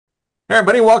Hey,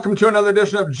 everybody, welcome to another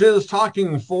edition of Jizz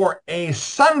Talking for a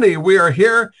Sunday. We are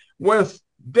here with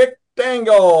Dick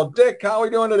Dangle. Dick, how are we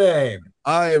doing today?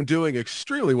 I am doing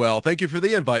extremely well. Thank you for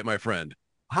the invite, my friend.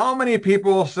 How many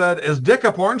people said, is Dick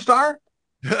a porn star?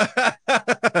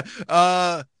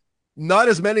 uh, Not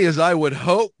as many as I would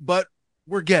hope, but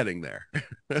we're getting there.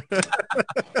 That's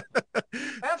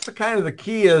the kind of the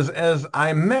key is as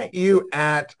I met you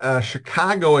at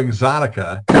Chicago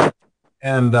Exotica,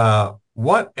 and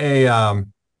what a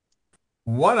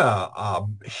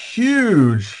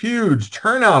huge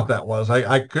turnout that was.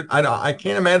 I can't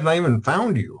imagine I even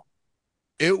found you.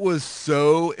 It was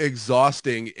so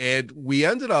exhausting, and we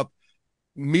ended up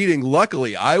meeting.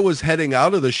 Luckily, I was heading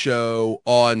out of the show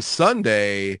on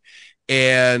Sunday,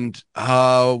 and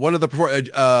one of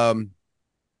the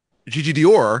Gigi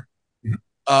Dior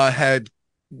had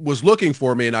was looking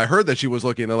for me, and I heard that she was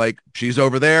looking, and like, she's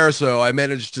over there, so I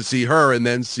managed to see her and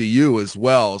then see you as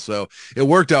well, so it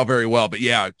worked out very well. But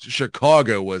yeah,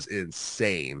 Chicago was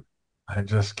insane. I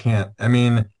just can't. I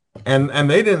mean, and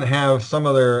they didn't have some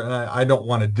of their. I don't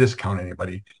want to discount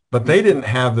anybody, but they didn't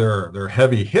have their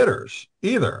heavy hitters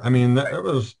either. I mean, it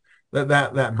was that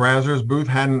Brazzers booth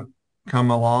hadn't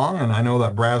come along, and I know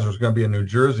that Brazzers going to be in New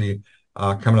Jersey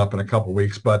coming up in a couple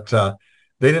weeks, but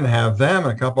they didn't have them,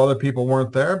 and a couple other people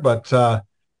weren't there. But tell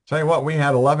you what, we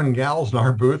had 11 gals in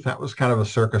our booth. That was kind of a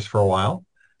circus for a while.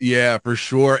 Yeah, for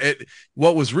sure.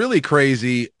 What was really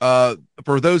crazy,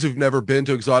 for those who've never been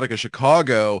to Exotica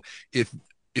Chicago,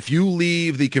 if you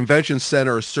leave the convention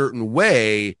center a certain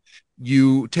way,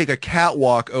 you take a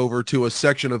catwalk over to a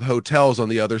section of hotels on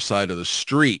the other side of the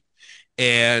street.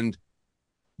 And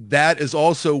that is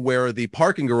also where the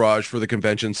parking garage for the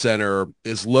convention center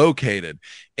is located.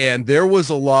 And there was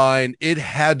a line, it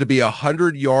had to be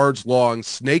 100 yards long,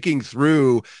 snaking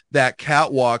through that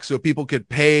catwalk so people could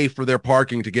pay for their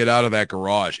parking to get out of that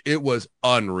garage. It was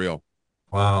unreal.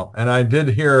 Wow. And I did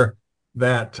hear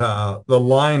that the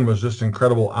line was just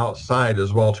incredible outside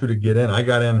as well, too, to get in. I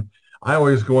got in, I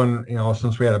always go in,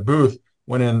 since we had a booth,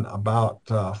 went in about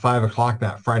 5 o'clock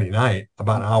that Friday night,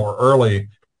 about an hour early,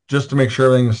 just to make sure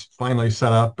everything's finally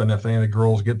set up. And if any of the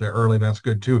girls get there early, that's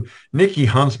good too. Nikki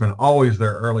Huntsman, always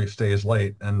there early, stays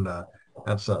late. And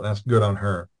that's good on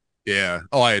her. Yeah.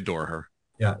 Oh, I adore her.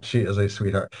 Yeah, she is a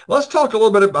sweetheart. Let's talk a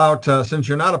little bit about, since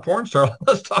you're not a porn star,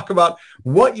 let's talk about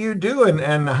what you do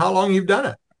and how long you've done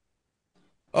it.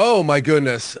 Oh my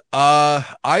goodness.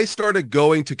 I started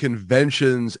going to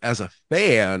conventions as a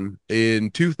fan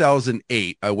in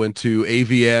 2008. I went to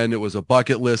AVN. It was a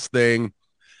bucket list thing.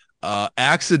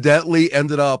 Accidentally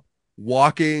ended up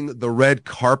walking the red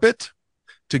carpet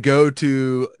to go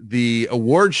to the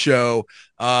award show.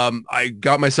 I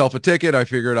got myself a ticket. I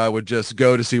figured I would just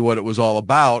go to see what it was all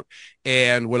about.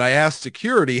 And when I asked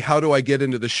security, how do I get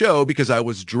into the show? Because I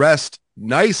was dressed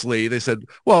nicely, they said,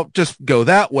 well, just go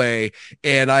that way.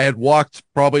 And I had walked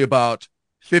probably about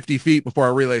 50 feet before I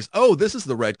realized, oh, this is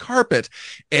the red carpet.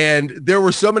 And there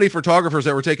were so many photographers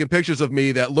that were taking pictures of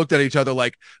me that looked at each other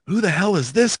like, who the hell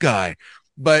is this guy?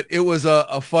 But it was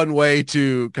a fun way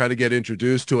to kind of get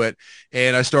introduced to it.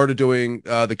 And I started doing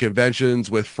the conventions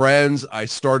with friends. I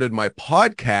started my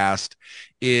podcast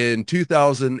in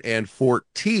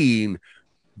 2014,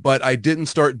 but I didn't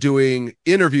start doing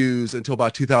interviews until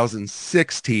about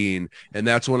 2016. And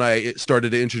that's when I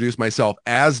started to introduce myself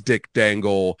as Dick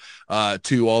Dangle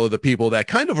to all of the people that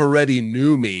kind of already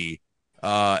knew me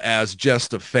as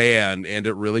just a fan. And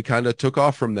it really kind of took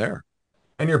off from there.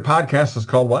 And your podcast is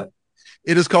called what?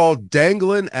 It is called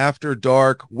Dangling After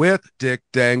Dark with Dick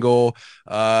Dangle.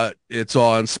 It's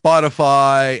on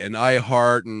Spotify and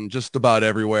iHeart and just about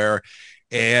everywhere.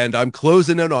 And I'm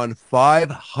closing in on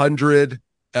 500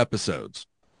 episodes.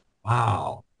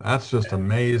 Wow, that's just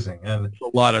amazing. And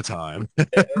A lot of time.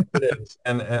 it is.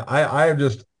 And I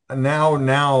just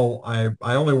now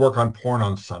I only work on porn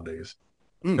on Sundays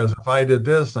Mm, because if I did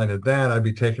this and I did that, I'd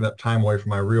be taking up time away from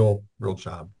my real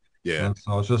job. yeah. And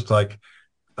so it's just like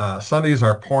Sundays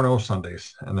are porno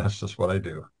Sundays, and that's just what I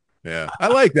do. Yeah. I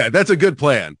like that. That's a good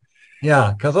plan.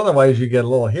 Yeah, because otherwise you get a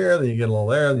little here, then you get a little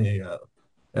there,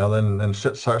 then then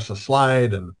shit starts to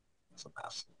slide, and it's a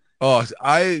mess. Oh,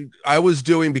 I was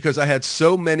doing, because I had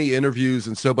so many interviews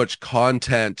and so much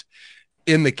content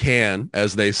in the can,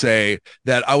 as they say,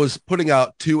 that I was putting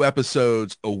out 2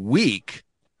 episodes a week,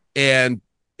 and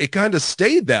it kind of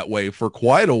stayed that way for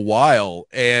quite a while.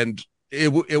 And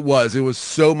it was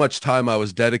so much time I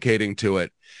was dedicating to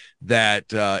it that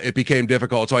it became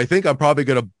difficult. So I think I'm probably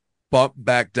going to bump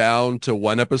back down to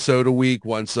 1 episode a week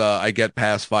once I get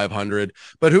past 500.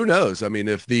 But who knows? I mean,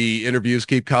 if the interviews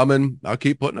keep coming, I'll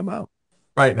keep putting them out.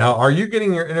 Right now, are you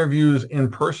getting your interviews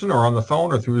in person or on the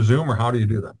phone or through Zoom, or how do you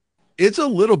do them? It's a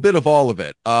little bit of all of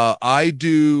it. I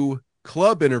do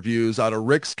club interviews out of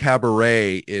Rick's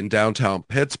Cabaret in downtown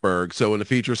Pittsburgh. So when the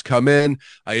features come in,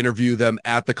 I interview them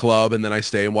at the club and then I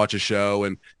stay and watch a show.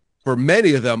 And for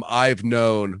many of them, I've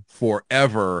known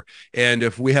forever. And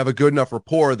if we have a good enough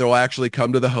rapport, they'll actually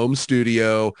come to the home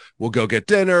studio. We'll go get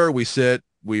dinner. We sit,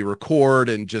 we record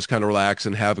and just kind of relax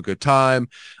and have a good time.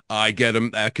 I get them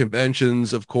at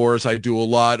conventions, of course. I do a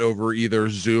lot over either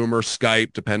Zoom or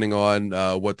Skype, depending on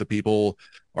what the people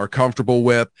are comfortable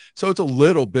with. So it's a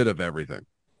little bit of everything.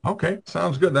 Okay,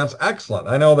 sounds good. That's excellent.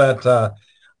 I know that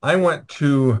I went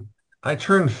to, I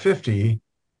turned 50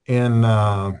 in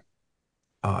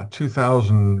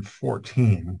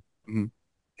 2014. Mhm.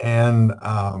 And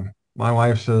my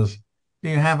wife says, "Do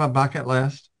you have a bucket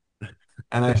list?"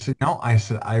 And I said, "No." I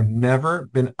said, "I've never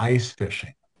been ice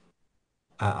fishing.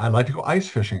 I'd like to go ice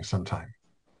fishing sometime."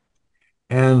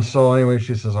 And so anyway,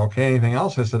 she says, "Okay, anything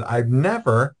else?" I said, "I've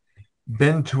never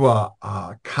been to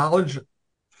a college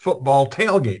football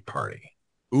tailgate party,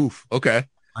 Oof. Okay.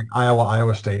 like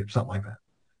Iowa State, something like that."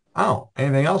 "Oh,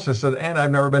 anything else?" I said, "And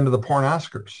I've never been to the porn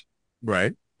Oscars."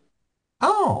 Right.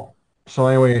 "Oh." So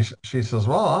anyway, she says,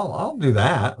 "Well, I'll do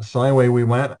that." So anyway, we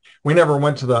went. We never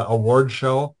went to the award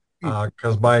show Mm.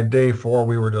 because by day four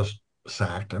we were just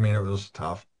sacked. I mean, it was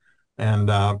tough. And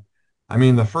I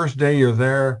mean, the first day you're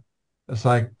there, it's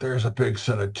like there's a big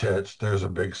set of tits. There's a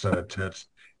big set of tits.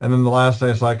 And then the last day,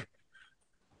 it's like,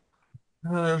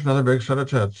 "Oh, there's another big set of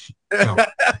tits." You know,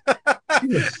 she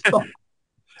was so,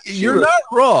 she You're was not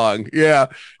wrong. Yeah.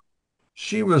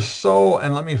 she was so.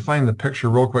 And let me find the picture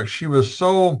real quick. She was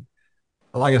so.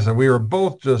 Like I said, we were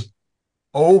both just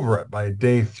over it by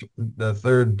the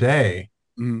third day,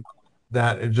 Mhm.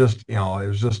 that it just, it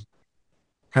was just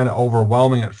kind of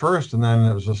overwhelming at first. And then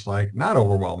it was just like not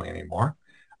overwhelming anymore.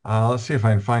 Let's see if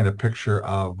I can find a picture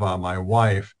of my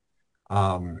wife.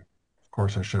 Of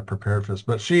course, I should have prepared for this,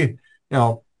 but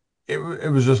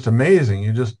it was just amazing.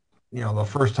 You just, the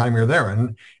first time you're there.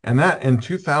 And that in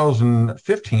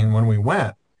 2015, when we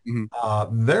went,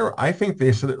 Mhm. I think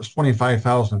they said it was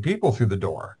 25,000 people through the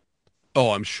door.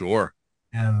 Oh, I'm sure.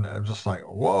 And I'm just like,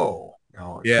 whoa, it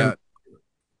Yeah. couldn't.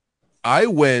 I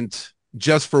went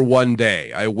just for one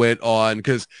day. I went on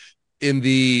because in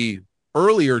the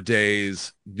earlier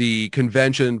days, the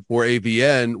convention for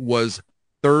AVN was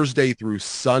Thursday through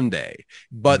Sunday,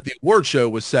 but the award show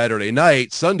was Saturday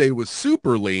night. Sunday was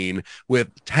super lean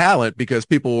with talent because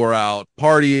people were out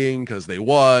partying because they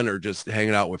won or just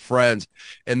hanging out with friends.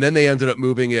 And then they ended up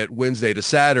moving it Wednesday to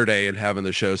Saturday and having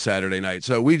the show Saturday night.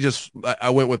 So I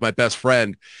went with my best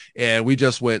friend and we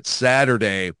just went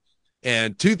Saturday.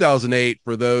 And 2008,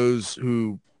 for those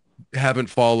who haven't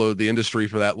followed the industry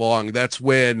for that long, that's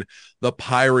when the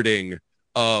pirating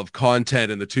of content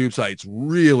in the tube sites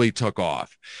really took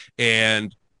off.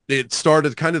 And it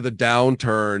started kind of the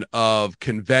downturn of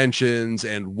conventions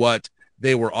and what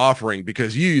they were offering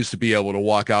because you used to be able to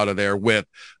walk out of there with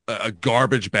a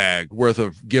garbage bag worth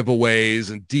of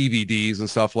giveaways and DVDs and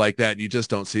stuff like that. You just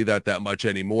don't see that much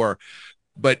anymore.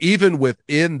 But even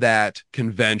within that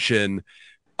convention,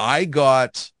 I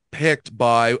got picked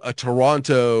by a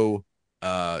Toronto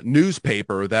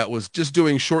newspaper that was just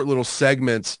doing short little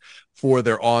segments for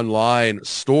their online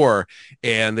store.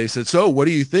 And they said, "So what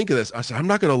do you think of this?" I said, "I'm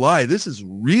not going to lie. This is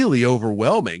really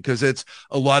overwhelming because it's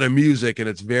a lot of music and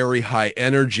it's very high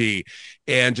energy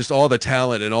and just all the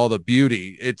talent and all the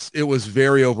beauty. It was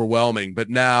very overwhelming. But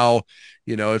now,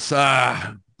 it's,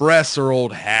 breasts are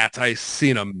old hats. I've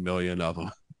seen a million of them.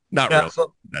 Not Yeah. really.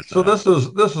 So, That's so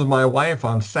not. this is my wife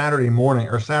on Saturday morning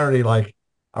or Saturday, like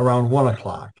around 1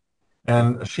 o'clock.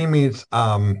 And she meets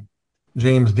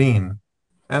James Dean.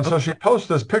 And so she posts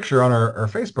this picture on her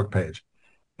Facebook page.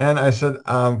 And I said,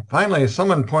 finally,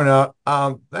 someone pointed out,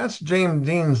 that's James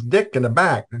Dean's dick in the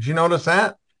back. Did you notice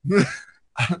that?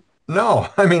 No.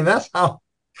 I mean, that's how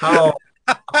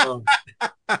um,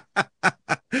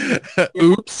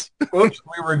 Oops. oops,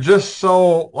 we were just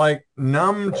so like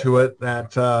numb to it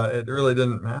that it really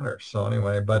didn't matter. So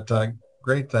anyway, but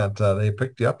great that they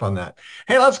picked you up on that.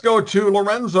 Hey, let's go to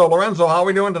Lorenzo. Lorenzo, how are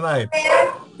we doing tonight?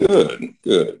 Good,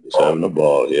 good. Just having a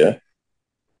ball, yeah.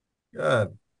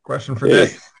 Good. Question for Yeah,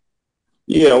 Dick.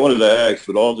 yeah. I wanted to ask,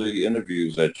 with all the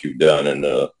interviews that you've done and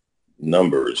the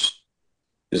numbers,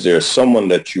 is there someone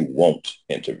that you won't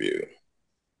interview?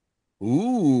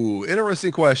 Ooh,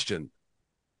 interesting question.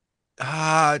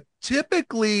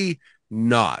 Typically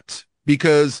not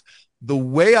because the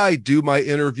way I do my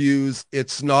interviews,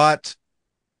 it's not,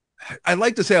 I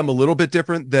like to say I'm a little bit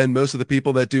different than most of the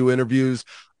people that do interviews.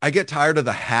 I get tired of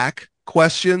the hack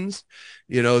questions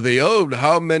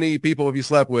how many people have you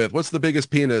slept with? What's the biggest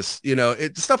penis?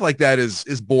 Stuff like that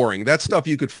is boring. That's stuff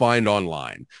you could find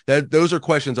online. Those are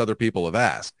questions other people have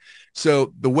asked.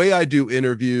 So the way I do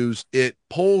interviews, it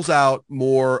pulls out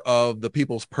more of the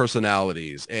people's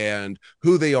personalities and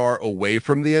who they are away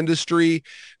from the industry.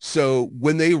 So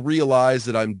when they realize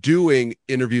that I'm doing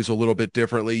interviews a little bit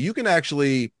differently, you can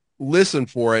actually listen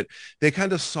for it. They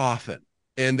kind of soften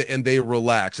and they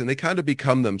relax and they kind of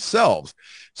become themselves.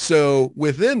 So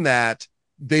within that,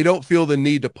 they don't feel the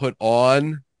need to put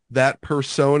on that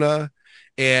persona,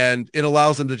 and it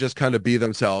allows them to just kind of be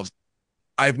themselves.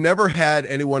 I've never had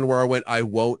anyone where I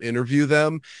won't interview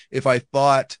them if I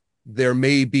thought there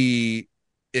may be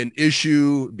an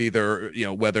issue, be there,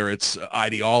 whether it's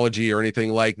ideology or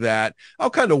anything like that. I'll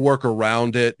kind of work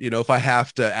around it. If I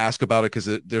have to ask about it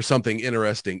because there's something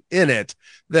interesting in it,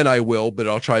 then I will, but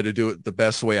I'll try to do it the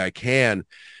best way I can.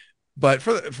 But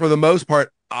for the most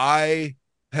part, I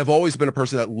have always been a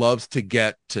person that loves to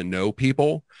get to know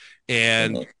people,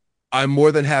 and I'm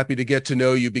more than happy to get to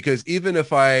know you, because even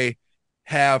if I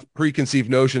have preconceived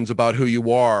notions about who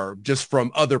you are just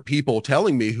from other people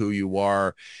telling me who you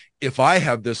are, if I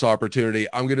have this opportunity,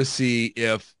 I'm going to see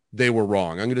if they were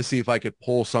wrong. I'm going to see if I could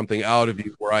pull something out of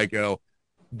you where I go,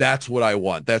 that's what I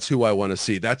want. That's who I want to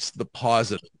see. That's the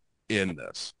positive in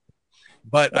this.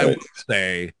 But I would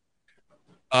say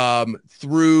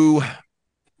through,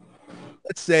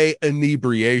 let's say,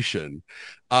 inebriation,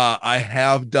 I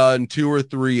have done 2 or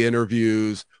 3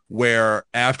 interviews where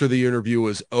after the interview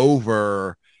was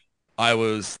over, I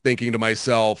was thinking to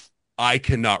myself, I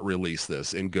cannot release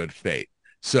this in good faith.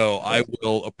 So I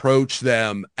will approach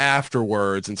them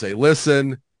afterwards and say,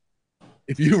 listen,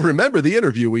 if you remember the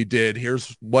interview we did,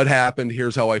 here's what happened.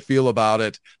 Here's how I feel about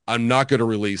it. I'm not going to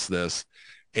release this.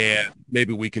 And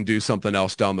maybe we can do something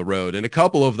else down the road. And a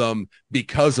couple of them,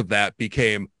 because of that,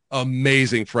 became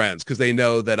amazing friends because they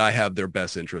know that I have their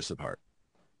best interests at heart.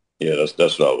 Yeah,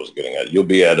 that's what I was getting at. You'll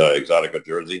be at Exotica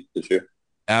Jersey this year.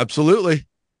 Absolutely.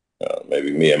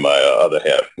 Maybe me and my other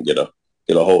half can get a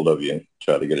hold of you and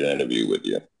try to get an interview with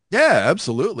you. Yeah,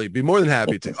 absolutely. Be more than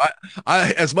happy to.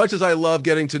 I as much as I love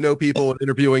getting to know people and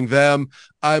interviewing them,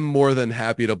 I'm more than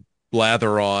happy to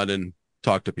blather on and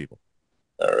talk to people.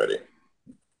 Alrighty.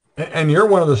 And you're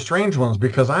one of the strange ones,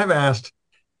 because I've asked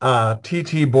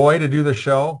TT Boy to do the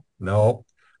show. No.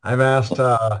 I've asked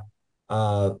the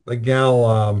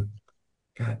gal,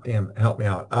 God damn, help me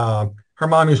out. Her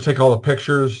mom used to take all the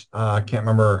pictures. I can't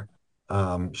remember.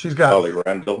 She's got Holly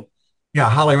Randall. Yeah,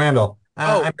 Holly Randall.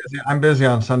 Oh, I'm busy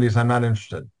on Sundays. I'm not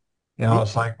interested.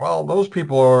 It's like, well, those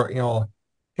people are,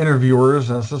 interviewers,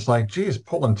 and it's just like, geez,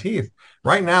 pulling teeth.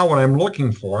 Right now, what I'm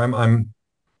looking for,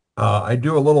 I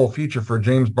do a little feature for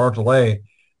James Bartolet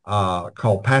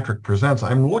called Patrick Presents.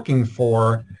 I'm looking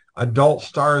for adult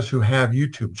stars who have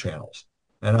YouTube channels,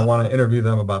 and I want to interview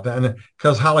them about that. And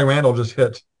because Holly Randall just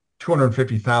hit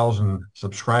 250,000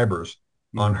 subscribers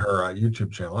on her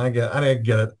YouTube channel, I get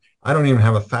it. I don't even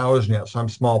have 1,000 yet, so I'm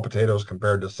small potatoes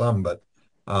compared to some, but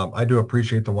I do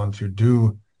appreciate the ones who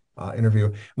do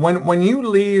interview. When you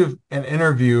leave an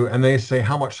interview and they say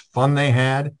how much fun they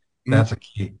had, that's a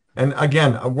key. And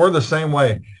again, we're the same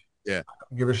way. Yeah.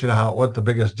 Give a shit what the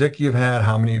biggest dick you've had,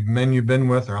 how many men you've been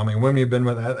with, or how many women you've been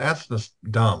with. That's just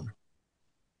dumb.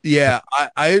 Yeah,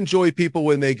 I enjoy people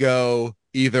when they go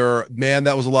either, man,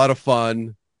 that was a lot of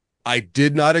fun, I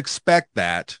did not expect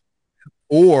that,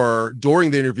 or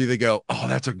during the interview they go, oh,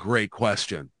 that's a great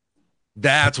question.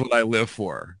 That's what I live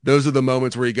for. Those are the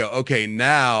moments where you go, okay,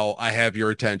 now I have your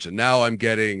attention. Now I'm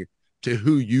getting to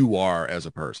who you are as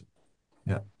a person.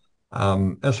 Yeah.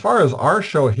 As far as our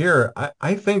show here,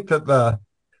 I think that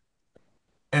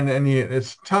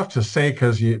it's tough to say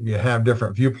because you have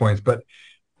different viewpoints, but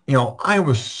I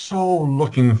was so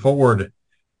looking forward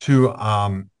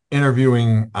to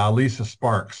interviewing Lisa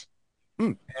Sparks,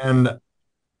 and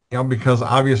because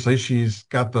obviously she's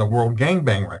got the world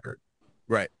gangbang record,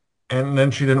 right? And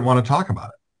then she didn't want to talk about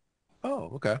it.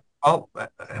 Oh, okay. Well,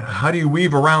 how do you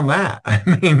weave around that? I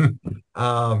mean,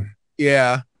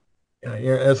 yeah.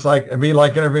 It's like it'd be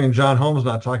like interviewing John Holmes,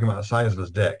 not talking about the size of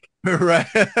his dick. Right.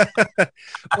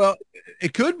 Well,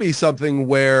 it could be something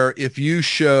where if you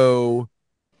show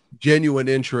genuine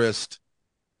interest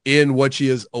in what she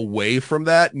is away from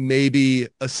that, maybe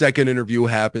a second interview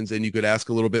happens and you could ask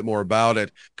a little bit more about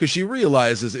it because she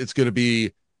realizes it's going to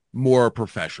be more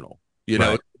professional.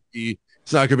 Right.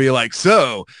 It's not going to be like,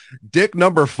 so dick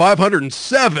number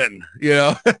 507,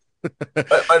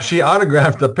 but she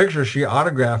autographed the picture she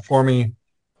autographed for me,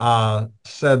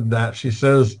 said that she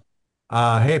says,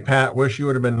 hey, Pat, wish you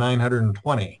would have been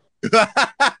 920.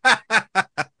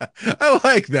 I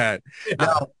like that.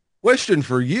 Yeah. Question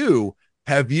for you.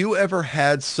 Have you ever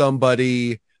had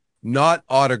somebody not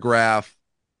autograph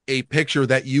a picture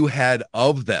that you had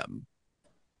of them?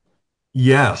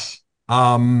 Yes. You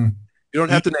don't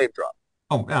E- have to name drop.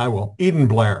 oh, yeah, I will. Eden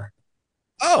Blair.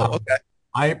 Oh, Um, okay.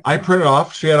 I printed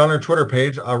off. She had on her Twitter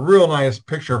page a real nice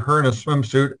picture of her in a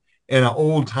swimsuit in an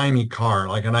old timey car,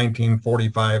 like a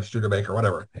 1945 Studebaker,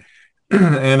 whatever.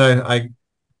 And I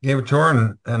gave it to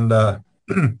her and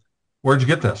where'd you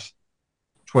get this?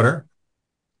 Twitter.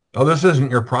 Oh, this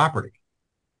isn't your property.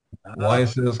 Why Uh,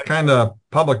 is this kind of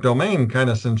public domain, kind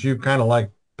of since you kind of like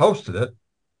posted it?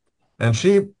 And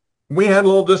we had a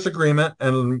little disagreement,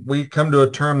 and we come to a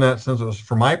term that since it was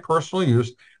for my personal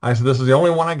use, I said, this is the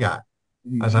only one I got.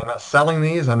 I said, I'm not selling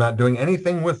these. I'm not doing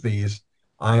anything with these.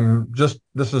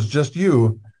 This is just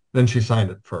you. Then she signed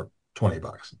it for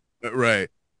 $20. right.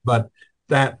 But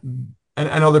that,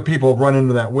 and other people run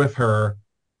into that with her.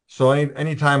 So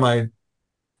anytime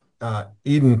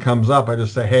Eden comes up, I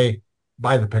just say, hey,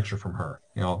 buy the picture from her.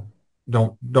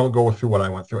 Don't go through what I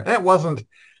went through. And it wasn't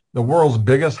the world's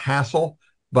biggest hassle,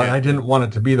 but Yeah. I didn't want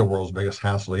it to be the world's biggest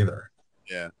hassle either.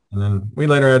 Yeah. And then we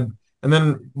later had,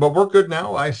 but we're good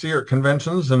now. I see her at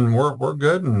conventions, and we're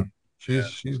good, and Yeah.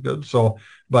 she's good. So,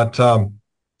 but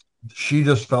she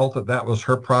just felt that that was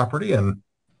her property, and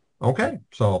okay.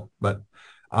 So,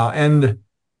 and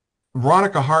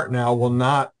Veronica Hart now will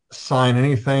not sign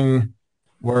anything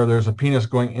where there's a penis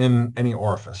going in any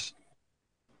orifice.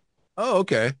 Oh,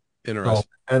 okay. So, Interesting.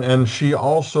 and she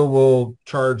also will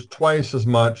charge twice as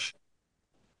much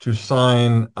to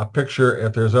sign a picture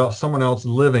if there's someone else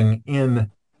living in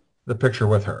the picture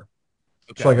with her.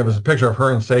 So, Okay. like if it's a picture of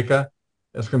her and Seika,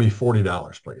 it's going to be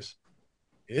 $40, please,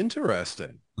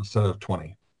 Interesting. instead of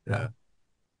 20. Yeah.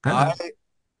 Yeah. I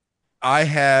I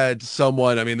had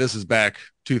someone, I mean, this is back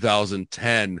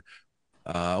 2010.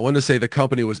 I want to say the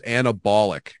company was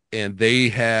Anabolic, and they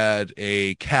had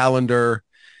a calendar,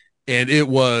 and it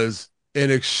was an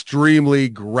extremely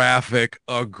graphic,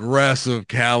 aggressive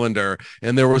calendar.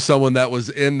 And there was someone that was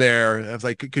in there. I was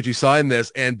like, could you sign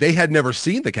this? And they had never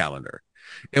seen the calendar.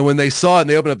 And when they saw it and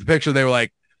they opened up the picture, they were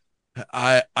like,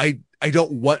 I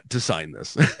don't want to sign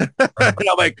this. And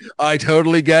I'm like, I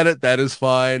totally get it. That is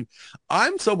fine.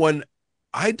 I'm someone,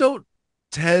 I don't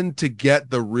tend to get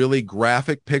the really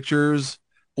graphic pictures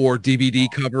or DVD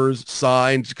covers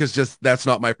signed because just that's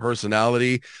not my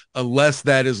personality unless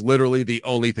that is literally the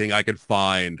only thing I could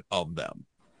find of them.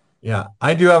 Yeah,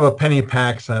 I do have a penny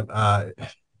packs that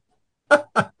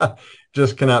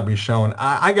just cannot be shown.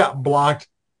 I got blocked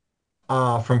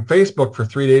from Facebook for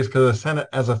 3 days because I sent it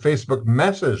as a Facebook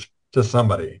message to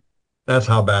somebody. That's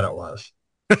how bad it was.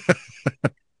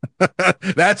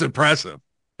 That's impressive.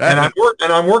 And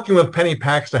That, I'm working with Penny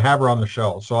Packs to have her on the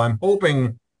show. So I'm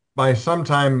hoping by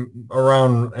sometime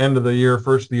around end of the year,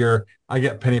 first of the year, I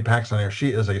get Penny Packs on here.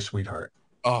 She is a sweetheart.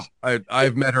 oh,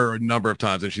 I've met her a number of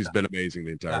times and she's been amazing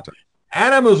the entire Yeah. time.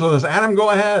 Adam is with us. Adam, go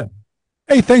ahead.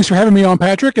 Hey, thanks for having me on,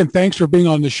 Patrick, and thanks for being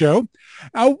on the show.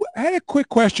 I had a quick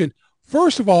question.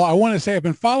 First of all, I want to say I've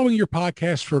been following your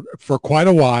podcast for quite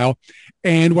a while.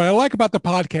 And what I like about the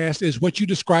podcast is what you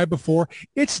described before.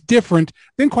 It's different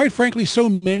than, quite frankly, so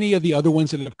many of the other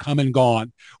ones that have come and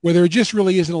gone, where there just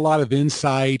really isn't a lot of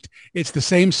insight. It's the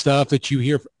same stuff that you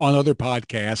hear on other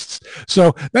podcasts.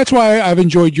 So that's why I've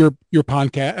enjoyed your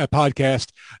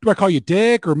podcast. Do I call you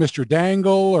Dick or Mr.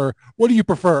 Dangle, or what do you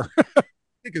prefer? I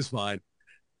think it's fine.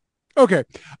 Okay.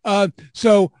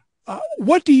 So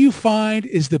what do you find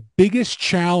is the biggest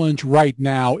challenge right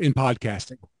now in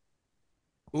podcasting?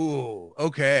 Ooh,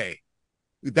 okay.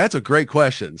 That's a great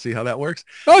question. See how that works?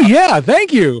 Oh, yeah.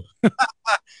 Thank you.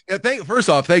 Yeah, first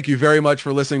off, thank you very much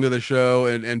for listening to the show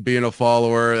and being a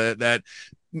follower. That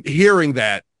hearing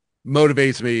that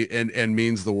motivates me and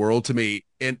means the world to me.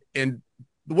 And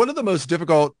one of the most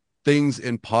difficult things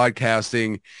in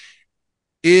podcasting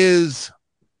is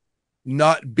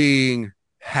not being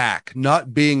hack,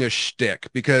 not being a shtick,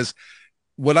 because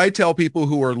what I tell people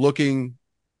who are looking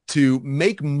to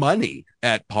make money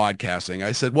at podcasting,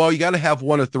 I said, well, you got to have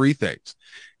one of three things.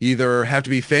 Either have to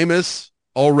be famous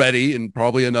already in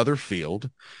probably another field.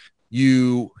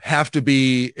 You have to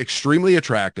be extremely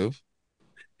attractive,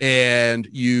 and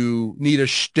you need a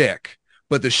shtick,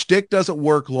 but the shtick doesn't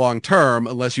work long term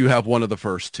unless you have one of the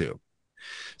first two.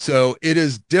 So it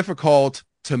is difficult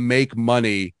to make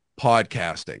money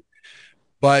podcasting.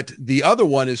 But the other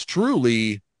one is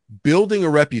truly building a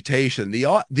reputation. The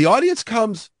audience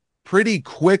comes pretty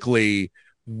quickly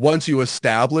once you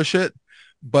establish it,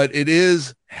 but it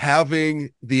is having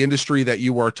the industry that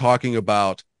you are talking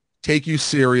about take you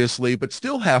seriously, but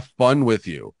still have fun with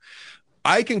you.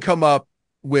 I can come up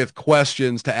with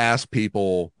questions to ask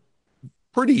people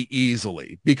pretty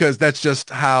easily because that's just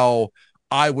how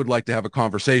I would like to have a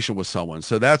conversation with someone.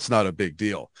 So that's not a big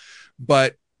deal.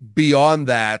 But beyond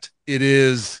that, it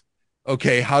is,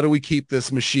 okay, how do we keep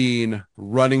this machine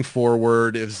running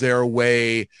forward? Is there a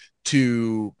way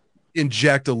to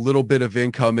inject a little bit of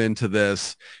income into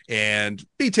this and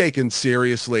be taken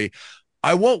seriously?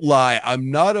 I won't lie,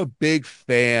 I'm not a big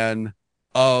fan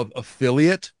of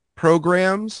affiliate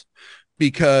programs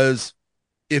because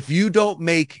if you don't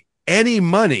make any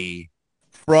money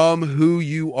from who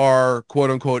you are quote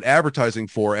unquote advertising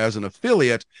for as an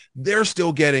affiliate, they're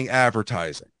still getting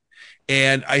advertising.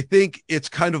 And I think it's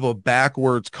kind of a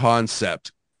backwards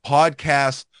concept.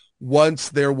 Podcasts, once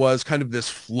there was kind of this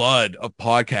flood of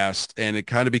podcasts and it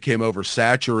kind of became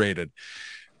oversaturated,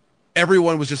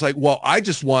 everyone was just like, well, I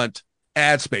just want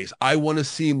ad space. I want to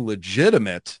seem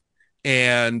legitimate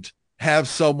and have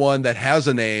someone that has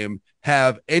a name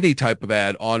have any type of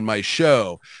ad on my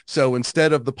show. So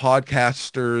instead of the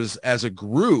podcasters as a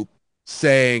group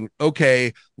saying,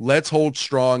 okay, let's hold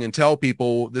strong and tell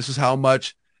people this is how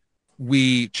much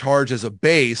we charge as a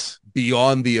base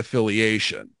beyond the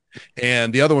affiliation.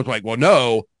 And the other one's like, well,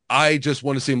 no, I just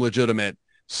want to seem legitimate.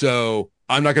 So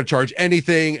I'm not going to charge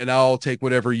anything and I'll take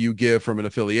whatever you give from an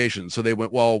affiliation. So they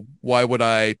went, well, why would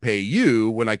I pay you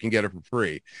when I can get it for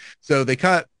free? So they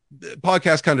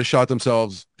podcasts kind of shot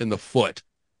themselves in the foot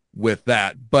with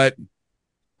that, but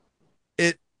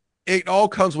it all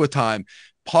comes with time.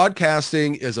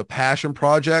 Podcasting is a passion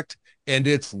project and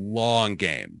it's long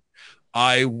game.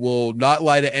 I will not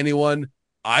lie to anyone.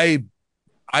 I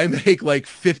make like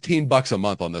 $15 a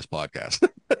month on this podcast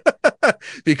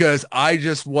because I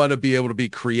just want to be able to be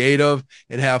creative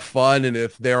and have fun. And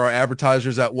if there are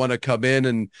advertisers that want to come in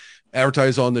and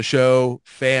advertise on the show,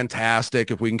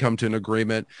 fantastic if we can come to an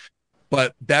agreement.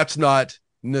 But that's not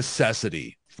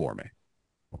necessity for me.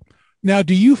 Now,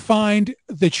 do you find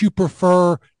that you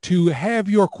prefer to have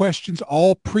your questions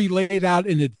all pre-laid out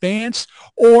in advance,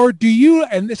 or do you,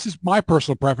 and this is my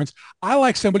personal preference, I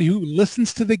like somebody who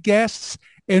listens to the guests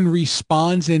and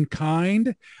responds in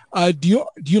kind. Do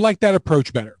you like that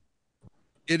approach better?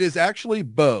 It is actually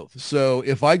both. So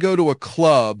if I go to a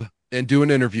club and do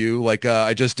an interview, like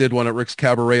I just did one at Rick's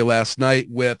Cabaret last night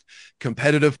with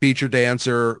competitive feature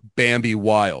dancer Bambi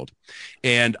Wild,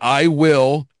 and I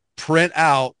will print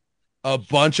out a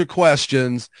bunch of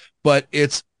questions, but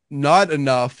it's not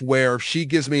enough where if she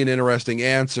gives me an interesting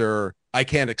answer, I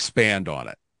can't expand on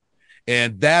it.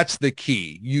 And that's the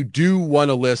key. You do want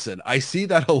to listen. I see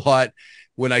that a lot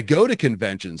when I go to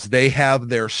conventions. They have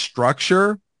their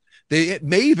structure. It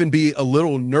may even be a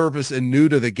little nervous and new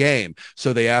to the game.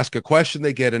 So they ask a question,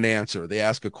 they get an answer. They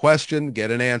ask a question,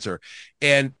 get an answer.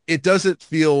 And it doesn't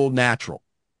feel natural.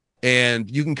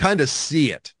 And you can kind of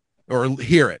see it or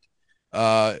hear it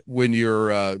when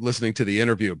you're listening to the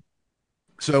interview.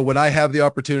 So when I have the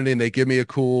opportunity and they give me a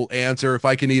cool answer, if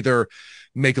I can either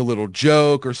make a little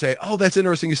joke or say, oh, that's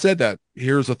interesting you said that,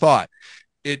 here's a thought,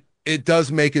 it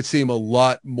does make it seem a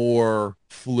lot more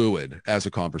fluid as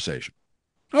a conversation.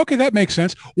 Okay, that makes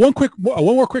sense. One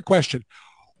more quick question.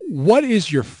 What is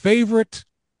your favorite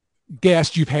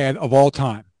guest you've had of all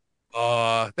time?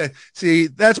 See,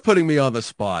 that's putting me on the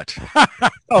spot.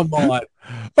 Come on.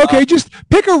 Okay, just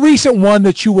pick a recent one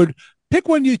that you would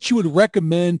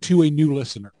recommend to a new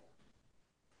listener.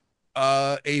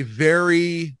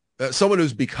 Someone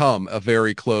who's become a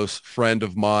very close friend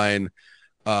of mine.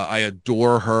 I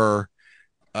adore her.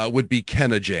 Would be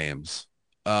Kenna James.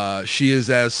 She is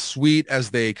as sweet as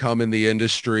they come in the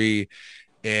industry,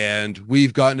 and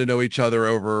we've gotten to know each other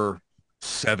over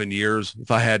 7 years,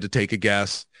 if I had to take a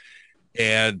guess.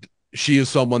 And she is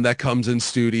someone that comes in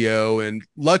studio, and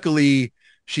luckily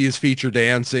she is feature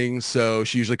dancing. So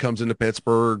she usually comes into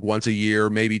Pittsburgh once a year,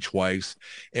 maybe twice.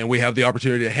 And we have the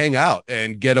opportunity to hang out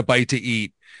and get a bite to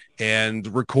eat and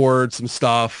record some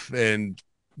stuff and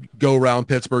go around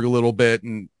Pittsburgh a little bit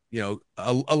and,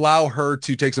 allow her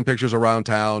to take some pictures around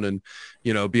town and,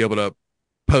 be able to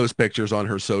post pictures on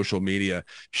her social media.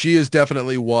 She is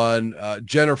definitely one.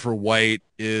 Jennifer White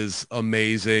is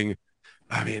amazing.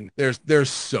 I mean, there's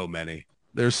so many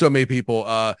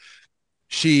people.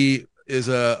 She is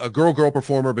a girl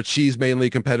performer, but she's mainly a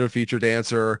competitive feature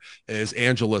dancer, is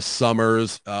Angela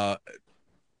Summers. I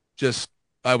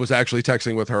was actually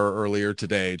texting with her earlier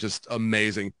today. Just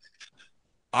amazing.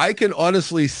 I can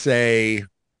honestly say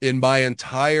in my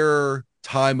entire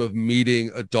time of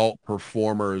meeting adult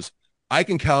performers, I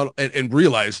can count and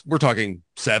realize we're talking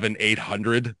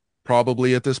 700-800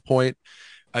 probably at this point.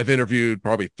 I've interviewed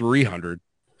probably 300.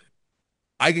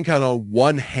 I can count on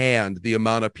one hand the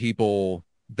amount of people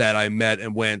that I met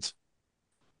and went,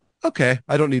 okay,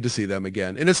 I don't need to see them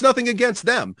again. And it's nothing against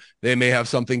them. They may have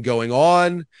something going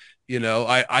on.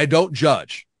 I don't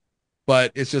judge,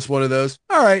 but it's just one of those,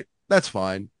 all right, that's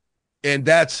fine. And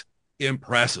that's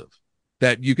impressive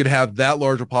that you could have that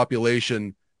large a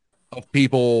population of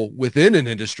people within an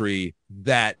industry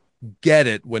that get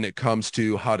it when it comes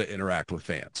to how to interact with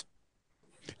fans.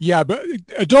 Yeah, but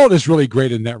adult is really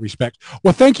great in that respect.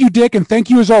 Well, thank you, Dick, and thank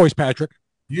you as always, Patrick.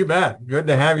 You bet. Good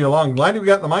to have you along. Glad we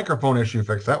got the microphone issue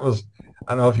fixed. That was,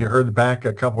 I don't know if you heard back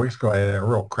a couple weeks ago, I had a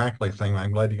real crackly thing.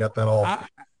 I'm glad you got that all.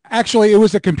 Actually, it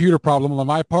was a computer problem on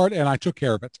my part, and I took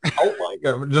care of it. Oh my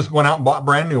God. Just went out and bought a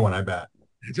brand new one, I bet.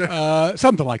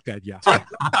 Something like that, yes. All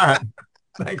right.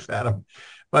 Thanks, Adam.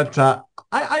 But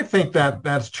I think that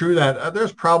that's true, that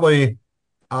there's probably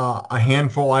a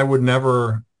handful I would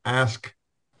never ask.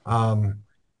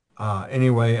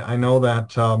 Anyway, I know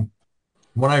that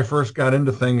when I first got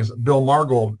into things, Bill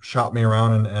Margold shot me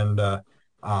around and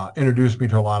introduced me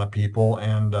to a lot of people,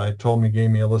 and gave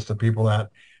me a list of people that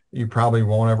you probably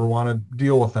won't ever want to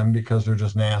deal with them because they're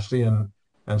just nasty, and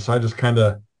so I just kind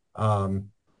of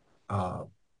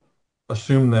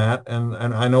assumed that, and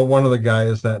I know one of the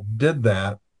guys that did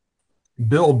that.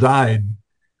 Bill died,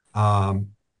 and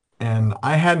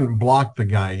I hadn't blocked the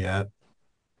guy yet.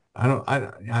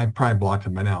 I probably blocked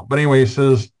him by now. But anyway, he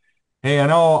says, hey, I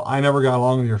know I never got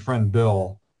along with your friend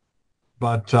Bill,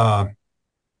 but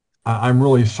I'm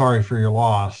really sorry for your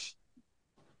loss.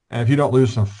 And if you don't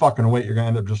lose some fucking weight, you're gonna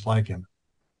end up just like him.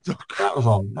 That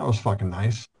was fucking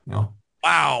nice,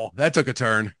 Wow, that took a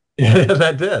turn. Yeah,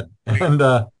 that did. And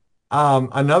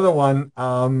another one,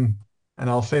 and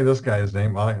I'll say this guy's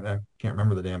name. Well, I can't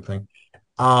remember the damn thing.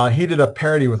 He did a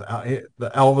parody with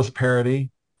the Elvis parody,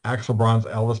 Axl Braun's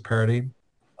Elvis parody.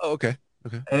 Oh, okay.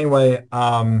 Anyway,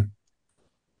 I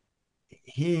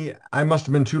must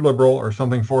have been too liberal or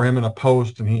something for him in a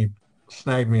post, and he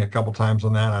snagged me a couple times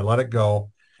on that. I let it go.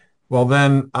 Well,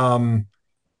 then I'm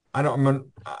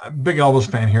a big Elvis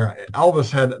fan here.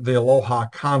 Elvis had the Aloha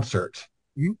concert.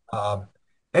 Mm-hmm.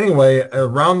 Anyway,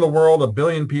 around the world, 1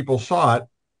 billion people saw it,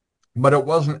 but it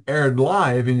wasn't aired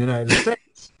live in the United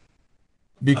States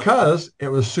because it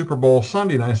was Super Bowl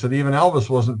Sunday. And I said, even Elvis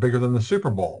wasn't bigger than the Super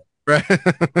Bowl. Right. So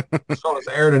it was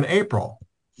aired in April.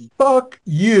 Fuck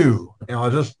you.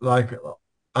 Just like,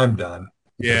 I'm done.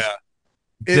 Yeah.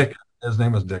 Dick. His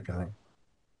name was Dick, I think.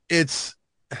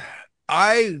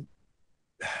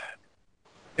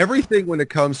 Everything when it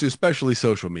comes to especially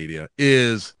social media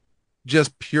is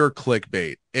just pure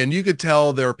clickbait. And you could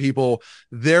tell there are people,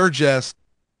 they're just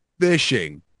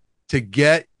fishing to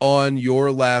get on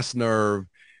your last nerve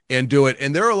and do it.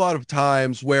 And there are a lot of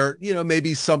times where,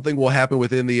 maybe something will happen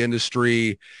within the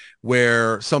industry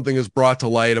where something is brought to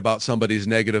light about somebody's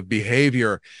negative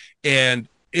behavior. And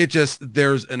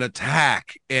there's an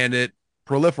attack and it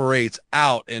proliferates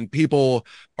out and people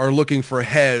are looking for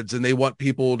heads and they want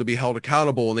people to be held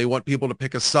accountable and they want people to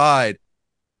pick a side.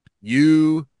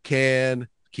 You can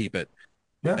keep it.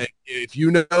 Yeah. If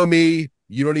you know me,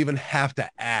 you don't even have to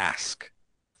ask.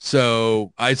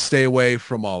 So I'd stay away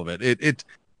from all of it.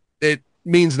 It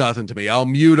means nothing to me. I'll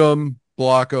mute them,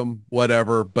 block them,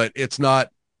 whatever, but it's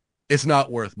not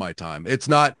worth my time. It's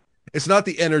not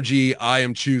the energy I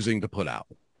am choosing to put out.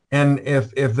 And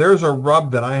if there's a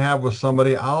rub that I have with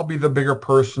somebody, I'll be the bigger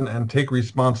person and take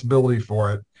responsibility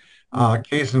for it.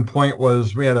 Case in point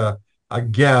was we had a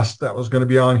guest that was going to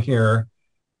be on here,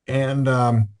 and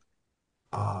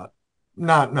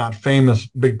not famous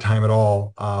big time at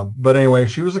all. But anyway,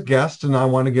 she was a guest, and I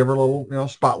wanted to give her a little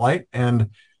spotlight. And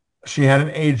she had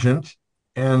an agent,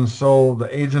 and so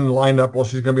the agent lined up. Well,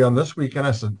 she's going to be on this weekend.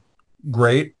 I said,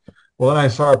 great. Well, then I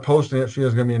saw her posting it. She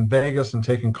was going to be in Vegas and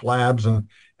taking collabs and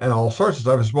all sorts of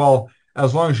stuff. I said, well,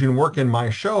 as long as you can work in my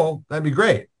show, that'd be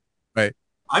great. Right.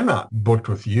 I'm not booked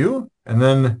with you. And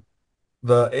then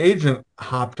the agent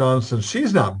hopped on and said,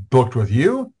 she's not booked with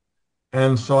you.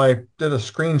 And so I did a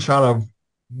screenshot of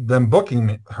them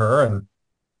booking her and,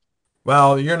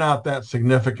 well, you're not that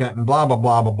significant and blah, blah,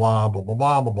 blah, blah, blah, blah, blah,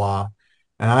 blah, blah, blah.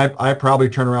 And I probably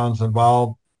turned around and said,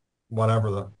 well, whatever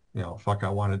the, fuck I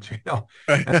wanted to,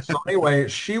 And so anyway,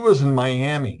 she was in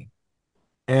Miami.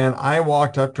 And I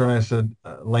walked up to her and I said,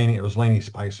 Lainey, it was Lainey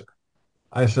Spicer.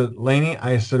 I said, Lainey,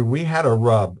 we had a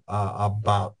rub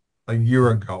about a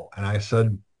year ago. And I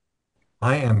said,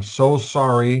 I am so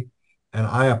sorry. And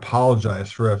I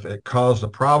apologize for if it caused a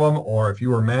problem or if you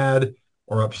were mad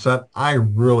or upset. I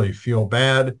really feel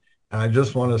bad. And I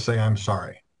just want to say I'm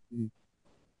sorry.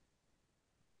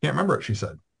 Can't remember it, she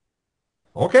said.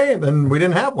 Okay, then we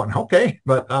didn't have one. Okay.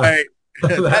 But right.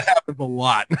 That happens a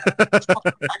lot.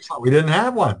 Excellent. We didn't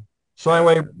have one. So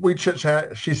anyway, we chit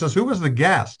chat. She says, who was the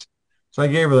guest? So I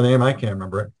gave her the name. I can't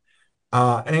remember it.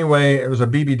 Anyway, it was a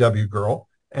BBW girl.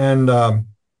 And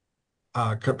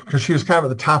because she was kind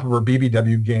of at the top of her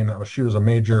BBW game. She was a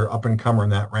major up and comer in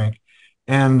that rank.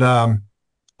 And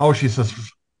oh, she says,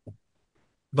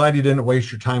 glad you didn't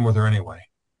waste your time with her anyway.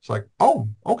 It's like, oh,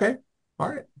 okay. All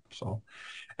right. So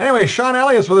anyway, Sean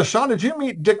Elliott's with us. Sean, did you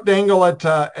meet Dick Dangle at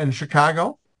in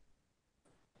Chicago?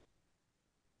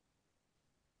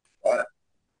 What?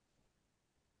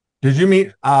 Did you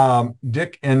meet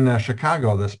Dick in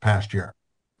Chicago this past year?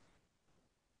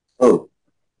 Who?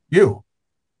 You.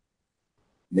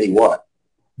 Me what?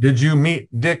 Did you meet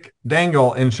Dick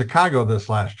Dangle in Chicago this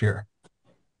last year?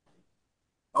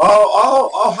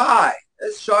 Oh, hi.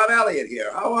 It's Sean Elliott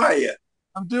here. How are you?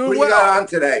 I'm What doing do you well. got on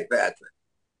today,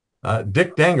 Patrick?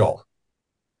 Dick Dangle.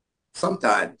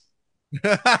 Sometimes.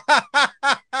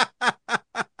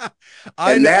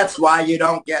 I And know. that's why you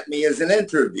don't get me as an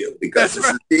interview, because this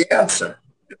is the answer.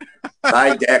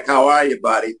 Hi, Dick. How are you,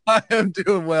 buddy? I am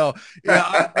doing well. Yeah,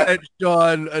 I've met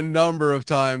Sean a number of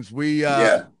times.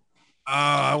 Yeah.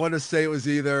 I want to say it was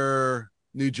either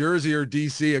New Jersey or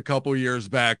DC a couple years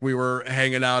back. We were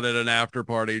hanging out at an after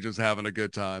party, just having a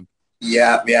good time.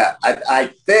 Yeah.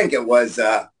 I think it was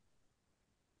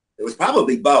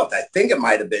probably both. I think it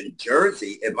might have been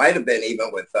Jersey. It might have been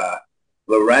even with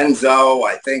Lorenzo.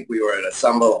 I think we were at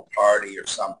some little party or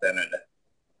something, and it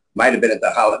might have been at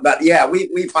the holiday. But yeah,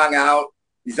 we've hung out.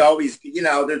 He's always,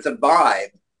 there's a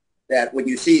vibe that when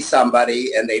you see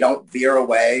somebody and they don't veer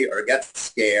away or get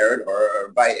scared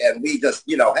and we just,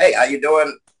 hey, how you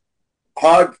doing?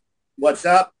 Hug, what's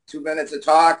up? 2 minutes of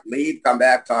talk, leave, come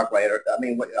back, talk later. I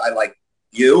mean, I like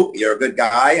you. You're a good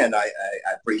guy, and I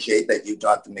appreciate that you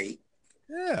talk to me.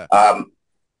 Yeah.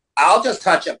 I'll just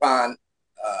touch upon,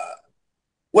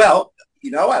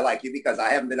 I like you because I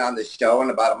haven't been on this show in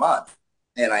about a month,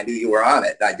 and I knew you were on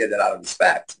it. I did it out of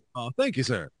respect. Oh, thank you,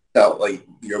 sir. So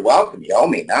you're welcome. You owe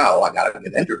me now. I got to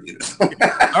get interviews. All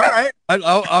right. I'm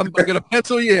going to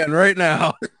pencil you in right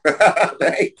now.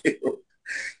 Thank you.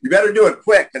 You better do it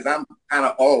quick because I'm kind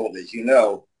of old, as you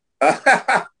know.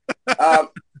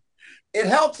 It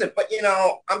helps it, but,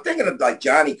 I'm thinking of like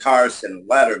Johnny Carson,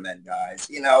 Letterman guys,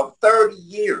 30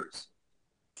 years,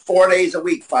 4 days a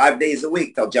week, 5 days a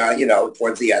week till John,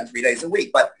 towards the end, 3 days a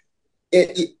week. But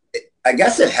I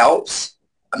guess it helps.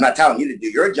 I'm not telling you to do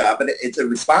your job, but it's a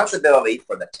responsibility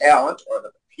for the talent or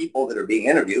the people that are being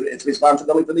interviewed. It's a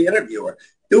responsibility for the interviewer.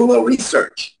 Do a little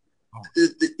research.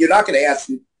 You're not going to ask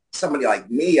somebody like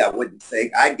me, I wouldn't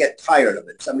think. I'd get tired of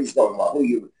it. Somebody's going, well, who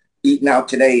you eating out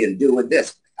today and doing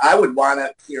this? I would want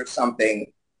to hear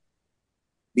something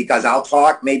because I'll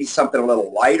talk, maybe something a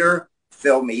little lighter,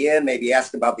 fill me in, maybe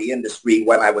ask about the industry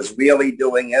when I was really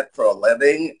doing it for a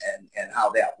living and how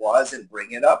that was and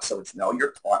bring it up. So it's know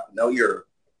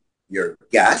your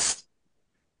guest.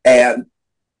 And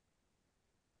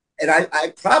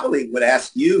I probably would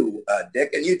ask you,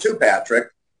 Dick, and you too, Patrick,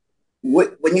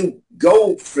 when you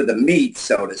go for the meat,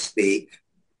 so to speak,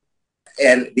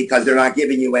 and because they're not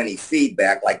giving you any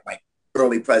feedback like my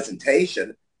early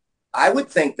presentation, I would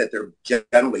think that they're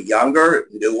generally younger,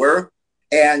 newer,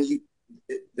 and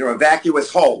they're a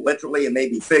vacuous hole, literally and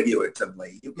maybe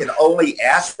figuratively. You can only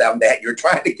ask them that you're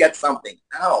trying to get something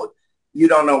out. You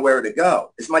don't know where to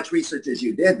go. As much research as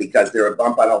you did because they're a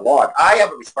bump on a log. I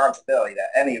have a responsibility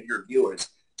to any of your viewers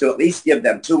to at least give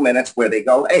them 2 minutes where they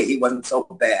go, hey, he wasn't so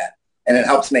bad. And it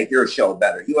helps make your show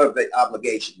better. You have the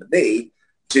obligation to me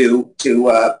to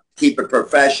keep it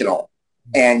professional.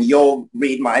 And you'll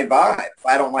read my vibe. If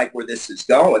I don't like where this is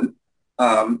going,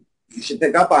 you should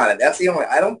pick up on it. That's the only,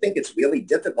 I don't think it's really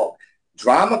difficult.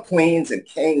 Drama queens and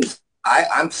kings,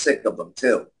 I'm sick of them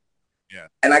too. Yeah.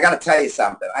 And I got to tell you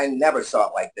something. I never saw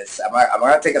it like this. I'm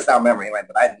going to take us down memory lane,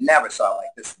 but I never saw it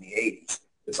like this in the 80s.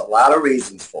 There's a lot of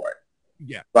reasons for it.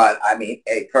 Yeah. But, I mean,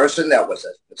 a person that was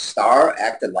a star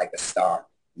acted like a star.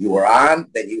 You were on,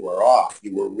 then you were off.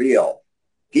 You were real.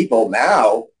 People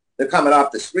now, they're coming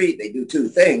off the street. They do two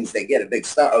things. They get a big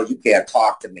star. Oh, you can't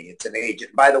talk to me. It's an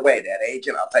agent. By the way, that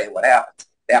agent, I'll tell you what happens.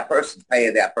 That person's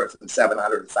paying that person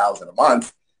 $700,000 a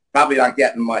month. Probably not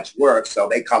getting much work, so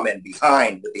they come in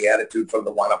behind with the attitude from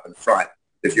the one up in front.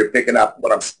 If you're picking up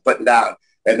what I'm putting down,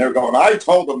 and they're going, I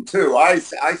told them too. I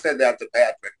said that to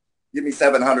Patrick. Give me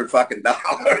 $700 fucking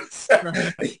dollars.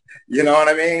 You know what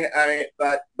I mean?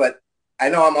 But I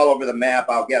know I'm all over the map.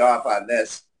 I'll get off on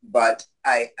this, but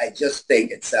I just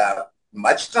think it's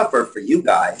much tougher for you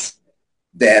guys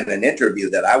than an interview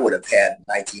that I would have had in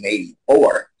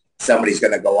 1984. Somebody's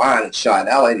going to go on, and Sean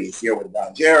Elliott, he's here with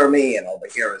Ron Jeremy, and over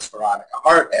here is Veronica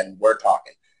Hart, and we're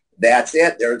talking. That's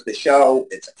it. There's the show.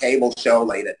 It's a cable show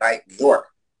late at night in New York.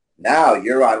 Now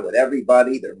you're on with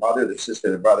everybody, their mother, their sister,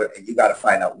 their brother, and you got to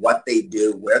find out what they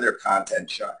do, where their content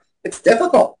shot. It's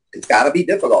difficult. It's got to be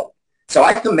difficult. So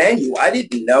I commend you. I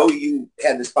didn't know you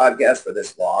had this podcast for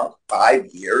this long, 5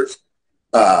 years.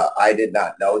 I did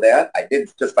not know that. I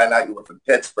did just find out you were from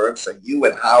Pittsburgh. So you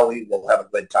and Howie will have a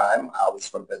good time. Howie's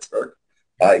from Pittsburgh.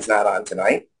 He's not on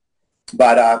tonight.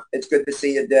 But it's good to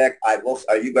see you, Dick.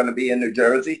 Are you going to be in New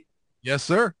Jersey? Yes,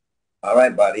 sir. All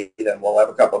right, buddy. Then we'll have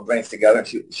a couple of drinks together and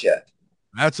shoot the shit.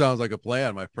 That sounds like a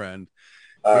plan, my friend.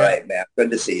 All right, man.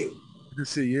 Good to see you. Good to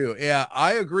see you. Yeah,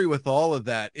 I agree with all of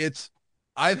that.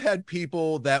 I've had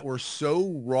people that were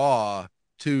so raw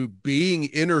to being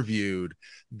interviewed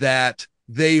that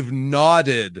they've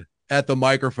nodded at the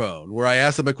microphone where I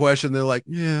ask them a question. They're like,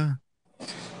 yeah.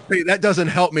 Hey, that doesn't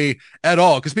help me at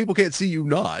all because people can't see you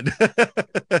nod.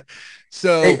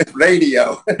 So it's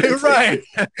radio. Right.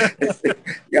 You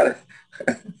gotta,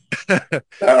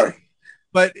 sorry.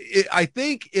 But I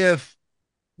think if,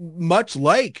 much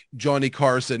like Johnny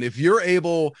Carson, if you're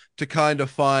able to kind of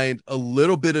find a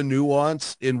little bit of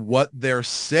nuance in what they're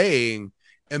saying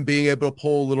and being able to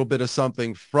pull a little bit of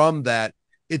something from that,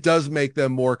 it does make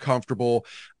them more comfortable.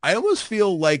 I almost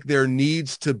feel like there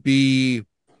needs to be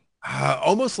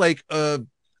almost like a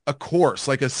course,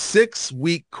 like a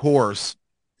 6-week course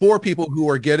for people who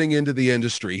are getting into the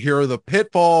industry. Here are the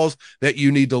pitfalls that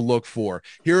you need to look for.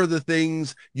 Here are the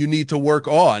things you need to work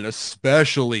on,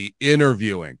 especially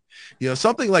interviewing.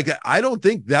 Something like that. I don't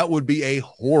think that would be a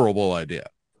horrible idea.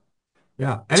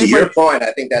 Yeah. To your point,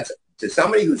 I think that's to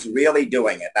somebody who's really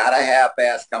doing it, not a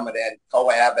half-ass coming in,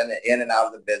 cohabbing in and out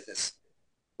of the business,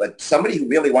 but somebody who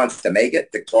really wants to make it.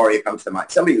 Victoria comes to mind.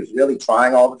 Somebody who's really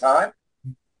trying all the time.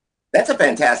 That's a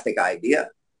fantastic idea.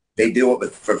 They do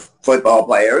it for football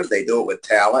players. They do it with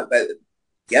talent. But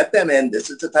get them in. This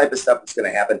is the type of stuff that's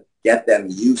going to happen. Get them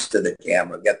used to the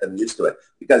camera. Get them used to it.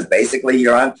 Because basically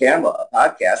you're on camera. A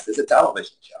podcast is a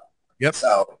television show. Yep.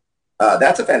 So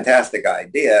that's a fantastic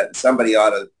idea. Somebody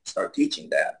ought to start teaching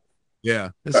that. Yeah.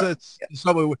 It's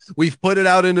we've put it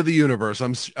out into the universe.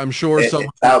 I'm sure it's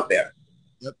out there.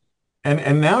 Yep.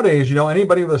 And nowadays,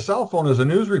 anybody with a cell phone is a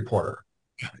news reporter.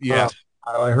 Yeah.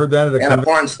 I heard that at a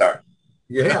porn star.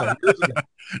 Yeah.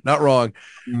 Not wrong.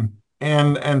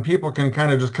 And people can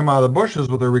kind of just come out of the bushes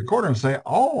with their recorder and say,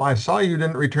 oh, I saw you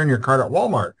didn't return your card at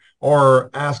Walmart, or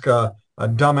ask a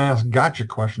dumbass gotcha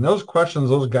question. Those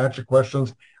gotcha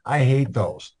questions, I hate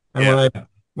those. And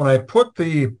when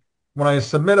I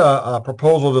submit a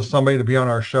proposal to somebody to be on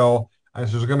our show, I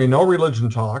say there's going to be no religion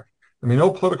talk, there's going to be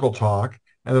no political talk,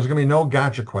 and there's going to be no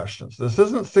gotcha questions. This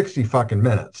isn't 60 fucking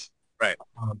minutes. Right.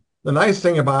 The nice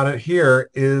thing about it here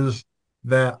is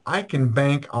that I can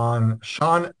bank on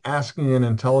Sean asking an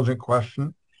intelligent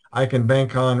question. I can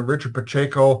bank on Richard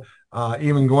Pacheco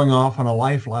even going off on a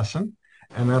life lesson,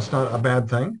 and that's not a bad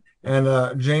thing.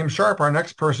 And James Sharp, our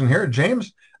next person here,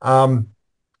 James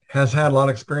has had a lot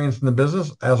of experience in the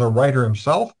business as a writer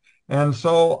himself. And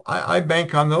so I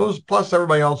bank on those, plus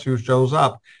everybody else who shows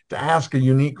up to ask a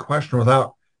unique question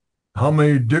without, how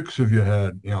many dicks have you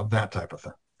had? That type of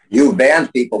thing. You've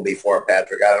banned people before,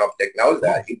 Patrick. I don't know if Dick knows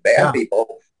that. You've banned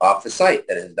people off the site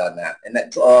that has done that. And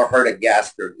that heard a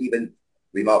guest or even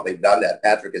remotely done that.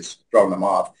 Patrick has thrown them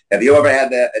off. Have you ever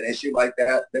had an issue like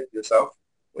that, Dick, yourself?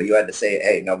 Where you had to say,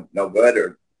 hey, no good,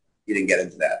 or you didn't get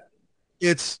into that?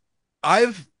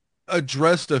 I've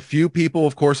addressed a few people.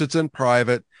 Of course, it's in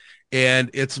private. And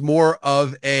it's more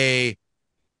of a,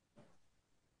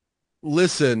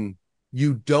 listen,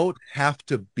 you don't have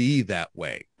to be that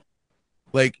way.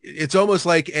 Like, it's almost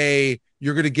like you're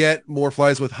going to get more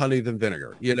flies with honey than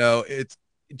vinegar. It's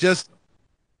just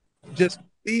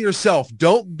be yourself.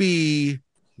 Don't be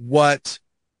what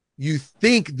you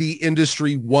think the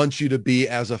industry wants you to be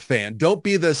as a fan. Don't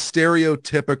be the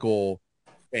stereotypical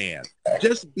fan.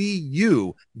 Just be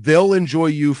you. They'll enjoy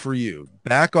you for you.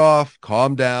 Back off,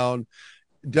 calm down.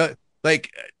 But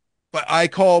I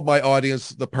call my audience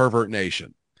the pervert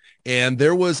nation. And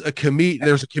there's a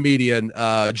comedian,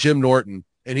 Jim Norton,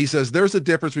 and he says there's a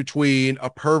difference between a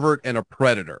pervert and a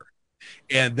predator.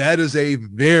 And that is a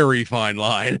very fine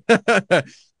line.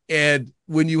 And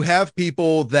when you have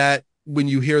people that, when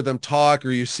you hear them talk or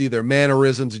you see their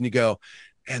mannerisms and you go,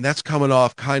 and that's coming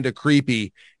off kind of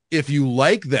creepy. If you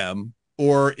like them,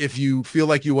 or if you feel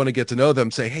like you want to get to know them,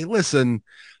 say, hey, listen,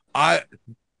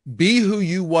 be who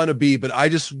you want to be, but I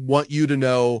just want you to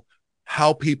know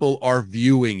how people are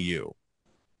viewing you.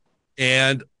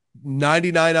 And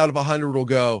 99 out of 100 will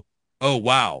go, oh,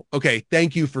 wow. Okay.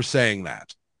 Thank you for saying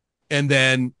that. And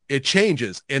then it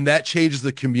changes, and that changes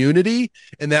the community,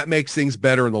 and that makes things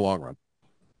better in the long run.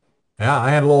 Yeah. I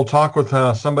had a little talk with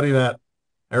somebody that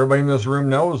everybody in this room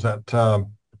knows that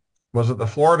was at the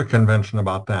Florida convention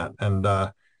about that. And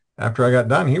after I got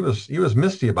done, he was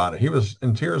misty about it. He was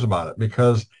in tears about it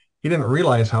because he didn't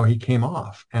realize how he came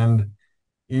off. And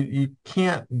you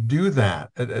can't do that.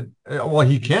 Well,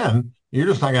 he can. You're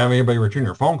just not going to have anybody return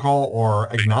your phone call or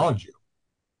acknowledge you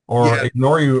or Yeah,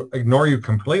 ignore you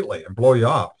completely and blow you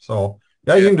off. So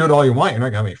yeah, you yeah. can do it all you want. You're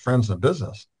not going to have any friends in the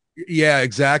business. Yeah,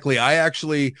 exactly. I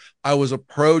was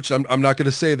approached, I'm not going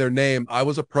to say their name. I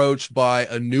was approached by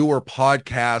a newer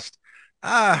podcast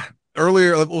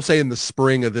earlier, we'll say in the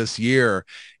spring of this year.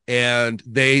 And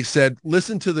they said,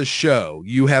 listen to the show.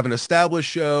 You have an established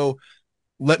show.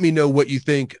 Let me know what you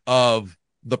think of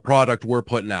the product we're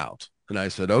putting out. And I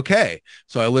said, okay.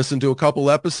 So I listened to a couple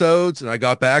episodes and I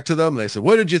got back to them. And they said,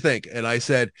 what did you think? And I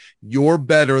said, you're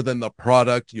better than the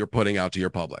product you're putting out to your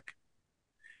public.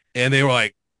 And they were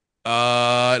like,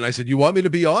 and I said, you want me to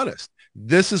be honest?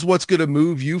 This is what's going to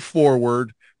move you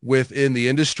forward within the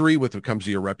industry when it comes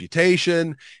to your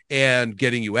reputation and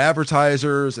getting you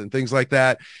advertisers and things like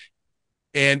that.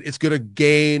 And it's going to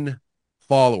gain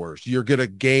followers. You're going to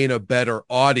gain a better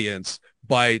audience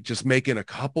by just making a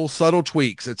couple subtle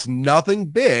tweaks. It's nothing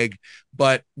big,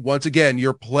 but once again,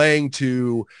 you're playing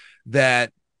to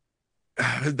that,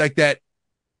 like that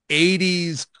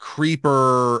 80s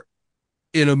creeper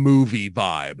in a movie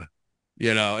vibe,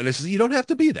 and it's you don't have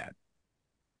to be that.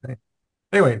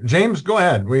 Anyway, James, go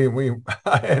ahead. We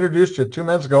I introduced you 2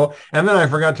 minutes ago, and then I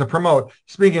forgot to promote.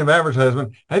 Speaking of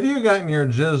advertisement, have you gotten your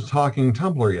Jizz Talking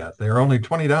tumbler yet? They're only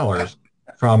 $20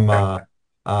 from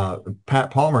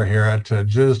Pat Palmer here at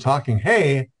Jizz Talking.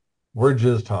 Hey, we're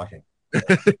Jizz Talking.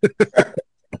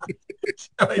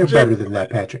 You're better than that,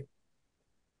 Patrick.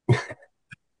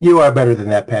 You are better than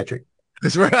that, Patrick.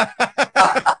 That's right.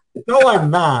 No, I'm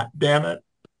not. Damn it.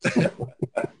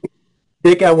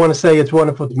 Dick, I want to say it's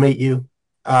wonderful to meet you.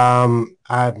 I'm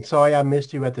sorry I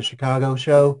missed you at the Chicago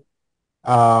show.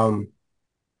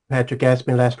 Patrick asked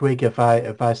me last week if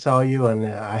I saw you, and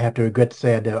I have to regret to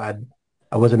say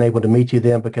I wasn't able to meet you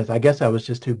then because I guess I was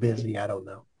just too busy. I don't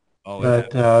know. Oh,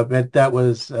 But that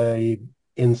was a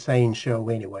insane show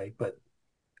anyway. But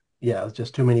yeah, it was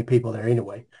just too many people there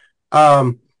anyway.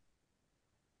 I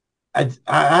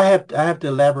have to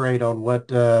elaborate on what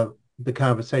the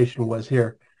conversation was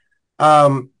here.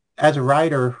 As a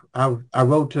writer, I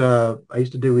wrote. I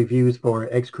used to do reviews for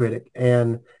X Critic,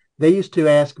 and they used to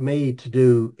ask me to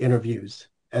do interviews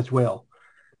as well.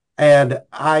 And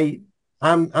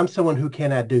I'm someone who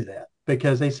cannot do that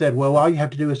because they said, well, all you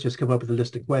have to do is just come up with a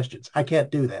list of questions. I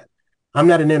can't do that. I'm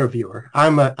not an interviewer.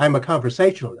 I'm a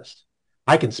conversationalist.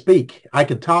 I can speak. I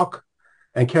can talk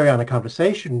and carry on a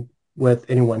conversation with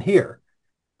anyone here.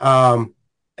 And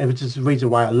which is the reason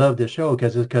why I love this show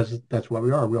because that's what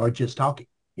we are. We are just talking,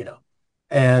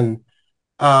 And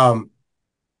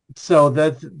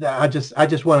so I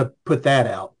just want to put that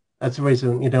out. That's the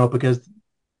reason, because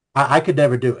I could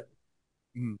never do it.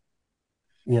 Mm.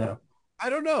 I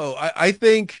don't know. I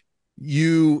think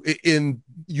you in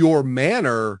your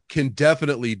manner can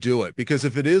definitely do it because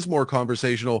if it is more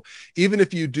conversational, even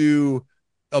if you do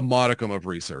a modicum of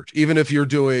research, even if you're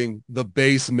doing the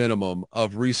base minimum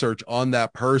of research on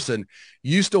that person,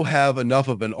 you still have enough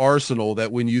of an arsenal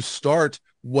that when you start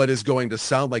what is going to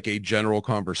sound like a general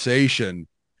conversation,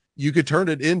 you could turn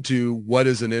it into what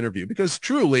is an interview. Because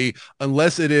truly,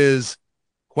 unless it is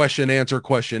question, answer,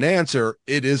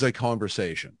 it is a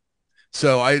conversation.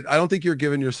 So I don't think you're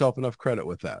giving yourself enough credit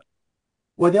with that.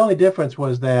 Well, the only difference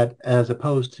was that as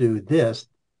opposed to this,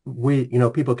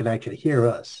 people can actually hear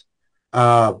us.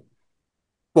 I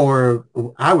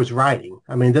was writing.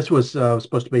 I mean, this was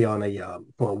supposed to be on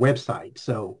for a website.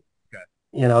 So,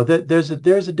 okay. There's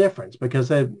a difference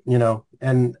because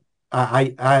and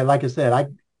I like I said,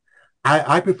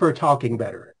 I prefer talking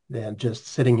better than just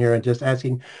sitting here and just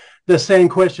asking the same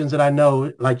questions that I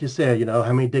know, like you said,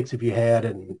 how many dicks have you had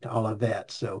and all of that.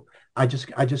 So I just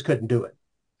couldn't do it.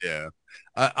 Yeah.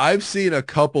 I've seen a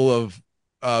couple of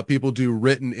people do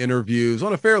written interviews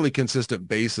on a fairly consistent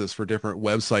basis for different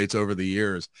websites over the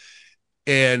years.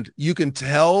 And you can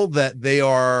tell that they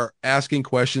are asking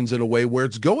questions in a way where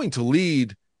it's going to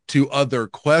lead to other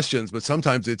questions, but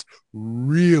sometimes it's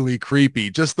really creepy,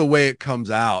 just the way it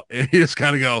comes out. And you just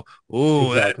kind of go,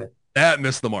 oh, exactly. that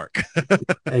missed the mark.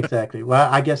 Exactly.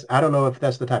 Well, I guess, I don't know if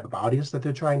that's the type of audience that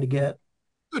they're trying to get.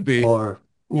 Could be. Or,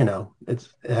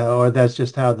 it's, or that's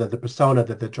just how the persona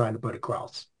that they're trying to put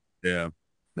across. Yeah.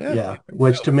 Yeah.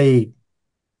 Which to me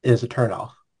is a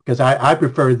turnoff because I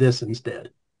prefer this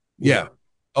instead. Yeah.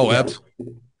 Oh,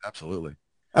 absolutely.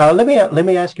 Let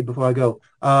me ask you before I go.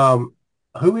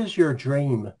 Who is your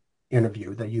dream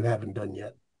interview that you haven't done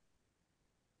yet?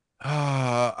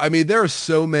 I mean, there are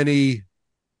so many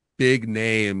big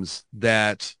names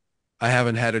that I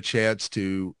haven't had a chance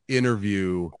to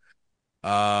interview.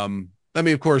 I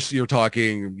mean, of course, you're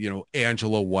talking,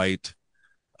 Angela White.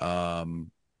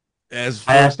 Um, as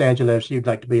I for asked Angela if she'd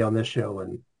like to be on this show,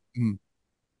 and mm,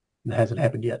 it hasn't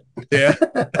happened yet. yeah,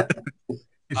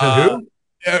 He said, uh, who?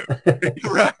 yeah,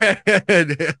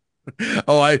 right.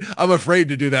 Oh, I'm afraid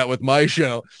to do that with my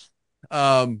show.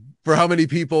 For how many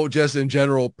people just in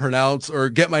general pronounce or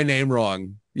get my name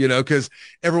wrong, because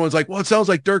everyone's like, well, it sounds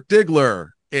like Dirk Diggler.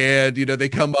 And, they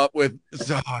come up with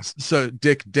so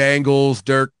Dick Dangles,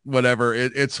 Dirk, whatever.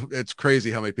 It's crazy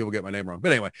how many people get my name wrong.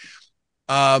 But anyway,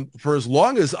 for as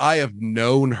long as I have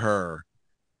known her,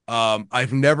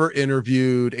 I've never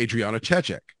interviewed Adriana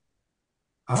Chechik.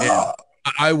 And Ah,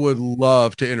 I would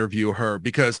love to interview her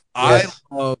because Yes.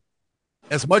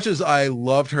 as much as I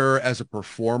loved her as a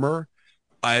performer,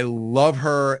 I love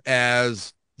her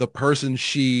as the person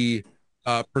she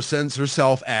presents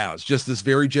herself as, just this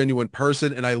very genuine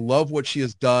person. And I love what she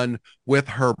has done with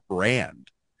her brand.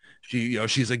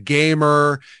 She's a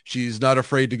gamer. She's not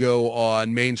afraid to go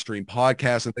on mainstream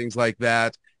podcasts and things like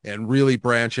that and really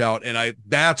branch out. And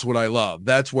that's what I love.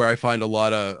 That's where I find a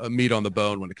lot of meat on the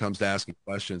bone when it comes to asking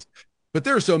questions. But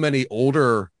there are so many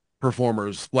older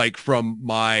performers, like from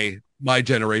my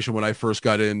generation when I first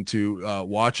got into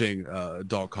watching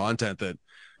adult content, that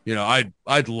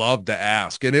I'd love to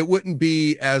ask, and it wouldn't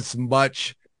be as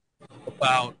much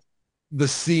about the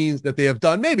scenes that they have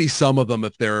done, maybe some of them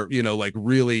if they're like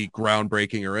really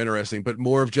groundbreaking or interesting, but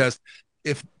more of just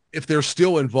if they're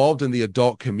still involved in the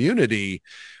adult community,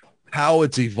 how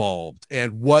it's evolved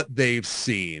and what they've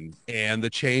seen and the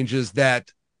changes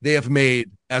that they have made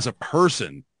as a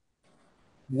person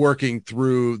working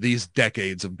through these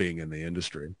decades of being in the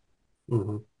industry.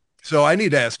 Mm-hmm. So I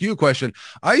need to ask you a question.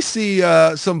 I see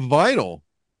some vinyl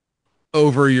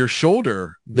over your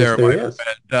shoulder Yes, there, there my is.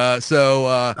 friend.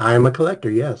 I am a collector.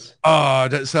 Yes.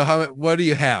 What do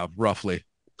you have roughly?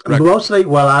 Mostly,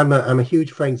 well, I'm a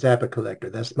huge Frank Zappa collector.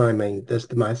 That's my main.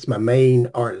 That's my main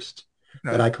artist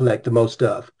that Okay. I collect the most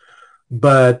of.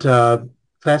 But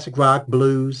classic rock,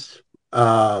 blues,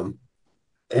 um,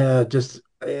 just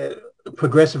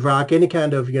progressive rock, any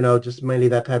kind of, just mainly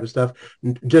that type of stuff.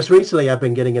 Just recently, I've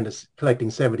been getting into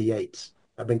collecting 78s.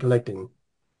 I've been collecting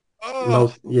Oh,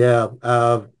 most, yeah.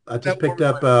 I just that picked warms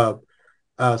up my heart.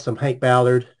 some Hank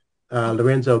Ballard.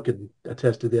 Lorenzo could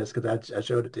attest to this because I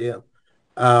showed it to him.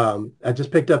 I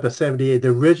just picked up a 78, the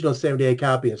original 78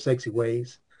 copy of Sexy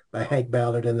Ways by Hank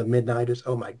Ballard and the Midnighters.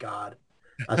 Oh my God.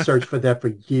 I searched for that for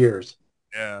years.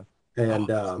 Yeah. Oh,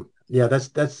 And yeah,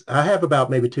 that's I have about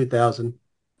maybe 2,000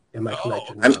 in my oh,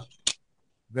 collection I'm now.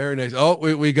 very nice. Oh,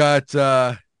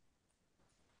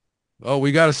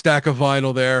 we got a stack of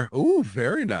vinyl there. Ooh,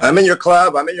 very I'm nice. in your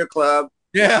club. I'm in your club.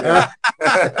 Yeah. Yeah.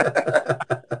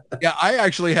 Yeah, I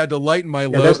actually had to lighten my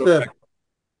Yeah, that's load.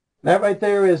 that right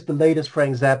there is the latest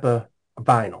Frank Zappa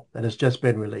vinyl that has just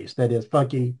been released. That is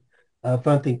Funky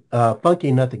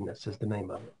Nothingness is the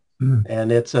name of it. Hmm.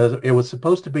 And it was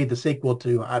supposed to be the sequel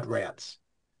to Hot Rats.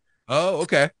 Oh,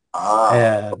 okay.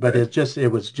 Ah, But okay.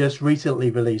 it was just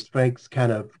recently released. Frank's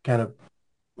kind of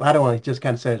I don't want to just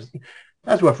kind of say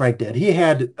that's what Frank did. He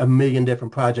had a million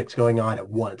different projects going on at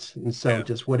once, and so Yeah.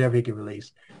 just whatever he could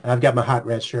release. And I've got my Hot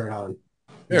Red shirt on.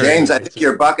 Very James, nice. I It's think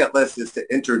your bucket list is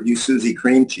to interview Susie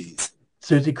Cream Cheese.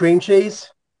 Susie Cream Cheese.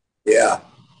 Yeah,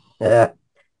 Yeah,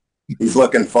 he's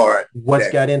looking for it. what's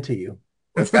Dick. got into you?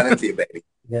 What's got into you, baby?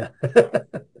 Yeah.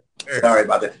 Sorry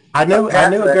about that. I knew a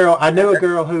Patrick,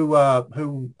 girl who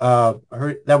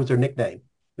her that was her nickname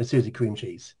was Susie Cream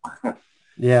Cheese.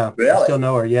 Yeah, I still really?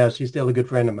 know her. Yeah, she's still a good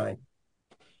friend of mine.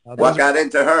 What Those got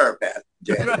into her, Pat?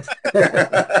 James?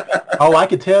 Oh, I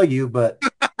could tell you, but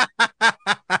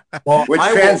Well, Which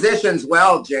I will. transitions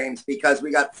well, James, because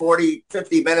we got 40,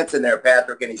 50 minutes in there,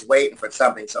 Patrick, and he's waiting for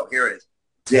something. So here it is.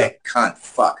 Dick, cunt,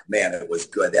 fuck, man, it was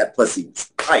good. That pussy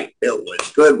was tight. It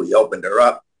was good. We opened her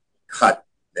up. Cut.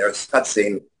 There's cut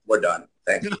scene. We're done.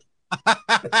 Thank you.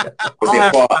 With I'll the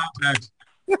have to applause. contact.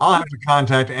 I'll have to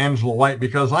contact Angela White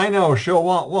because I know she'll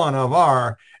want one of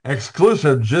our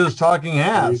exclusive Jizz Talking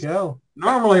there you hats. go.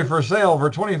 Normally for sale for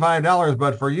 $25,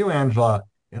 but for you, Angela,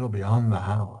 it'll be on the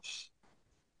house.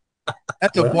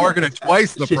 That's a Well, bargain at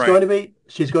twice the price.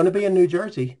 she's going to be in New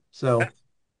Jersey, so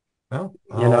Well,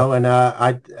 and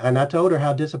I told her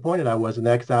how disappointed I was in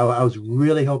that because I was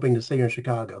really hoping to see her in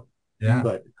Chicago, yeah.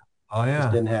 but Oh, it just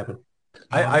yeah. didn't happen.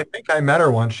 I think I met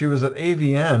her once. She was at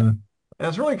AVN, and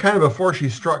it's really kind of before she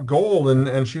struck gold,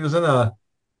 and she was in an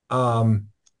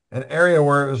area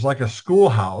where it was like a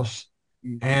schoolhouse,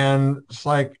 and it's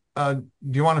like, do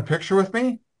you want a picture with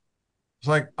me? It's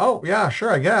like, oh yeah,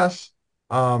 sure, I guess.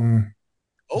 Um,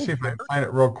 let's Oh, see if I can find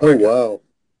it real Oh, quick. wow.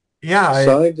 Yeah,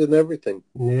 Signed and everything.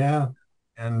 Yeah,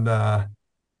 and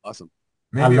awesome.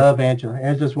 I maybe love Angela.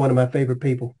 Angela's one of my favorite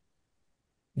people.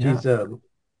 yeah. She's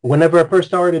when I first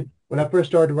started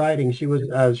writing, she was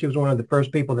one of the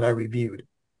first people that I reviewed.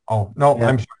 Oh no, And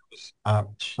I'm sorry.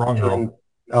 Wrong girl. and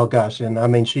oh gosh, and I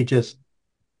mean she just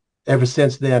ever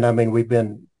since then, I mean we've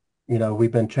been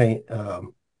trained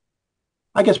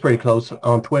I guess pretty close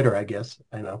on Twitter, I guess,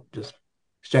 just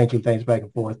exchanging things back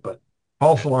and forth, but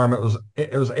False alarm.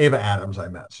 It was Ava Adams I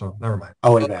met. So never mind.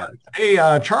 always had it. Hey,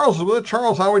 Charles is with it.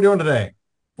 Charles, how are we doing today?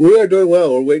 We are doing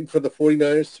well. We're waiting for the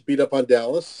 49ers to beat up on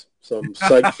Dallas. So I'm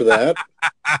psyched for that.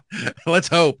 Let's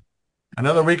hope.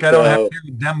 Another week I don't have to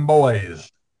hear them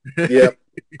boys. Yep.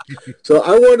 So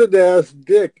I wanted to ask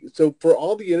Dick, so for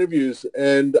all the interviews,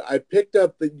 and I picked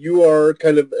up that you are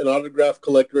kind of an autograph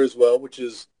collector as well, which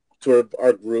is sort of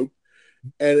our group.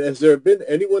 And has there been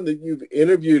anyone that you've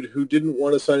interviewed who didn't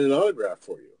want to sign an autograph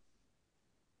for you?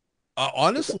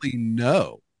 Honestly,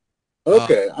 no.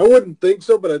 Okay, I wouldn't think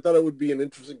so, but I thought it would be an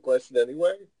interesting question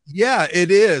anyway. Yeah, it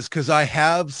is because I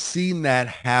have seen that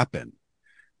happen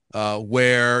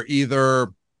where either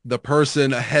the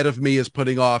person ahead of me is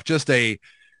putting off just a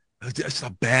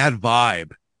bad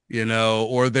vibe,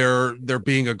 or they're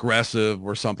being aggressive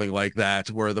or something like that,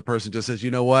 where the person just says,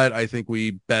 you know what, I think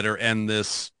we better end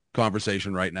this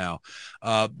conversation right now.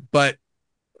 But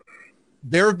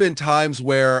there have been times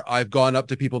where I've gone up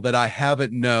to people that I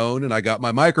haven't known and I got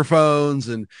my microphones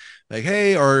and like,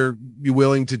 hey, are you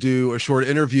willing to do a short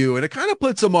interview? And it kind of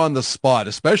puts them on the spot,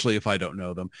 especially if I don't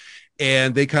know them.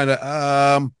 And they kind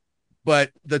of,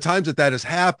 but the times that has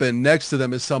happened, next to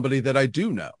them is somebody that I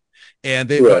do know. And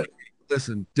they've Right. gone,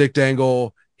 listen, Dick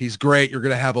Dangle, he's great. You're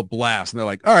going to have a blast. And they're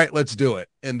like, all right, let's do it.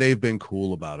 And they've been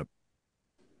cool about it.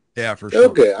 Yeah, for sure.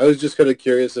 Okay, I was just kind of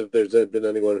curious if there's been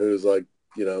anyone who's like,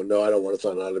 no, I don't want to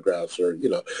sign autographs or,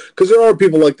 because there are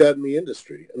people like that in the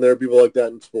industry and there are people like that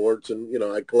in sports. And,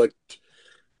 I collect,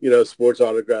 sports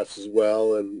autographs as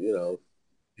well. And,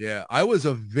 Yeah, I was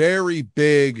a very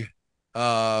big,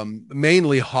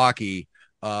 mainly hockey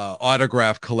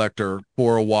autograph collector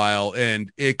for a while,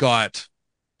 and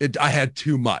I had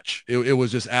too much. It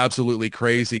was just absolutely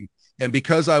crazy. And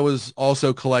because I was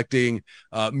also collecting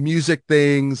music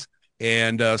things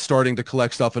and starting to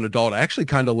collect stuff in adult, I actually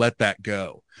kind of let that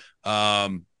go.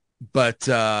 But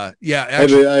yeah,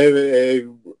 actually, I have a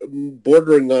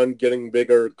bordering on getting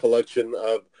bigger collection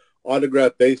of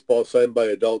autographed baseball signed by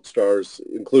adult stars,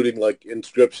 including like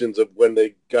inscriptions of when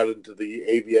they got into the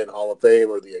AVN Hall of Fame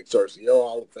or the XRCO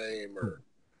Hall of Fame.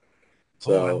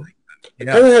 I I like that. I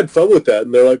Yeah. kind of had fun with that.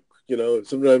 And they're like,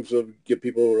 sometimes I'll get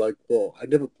people who are like, well, I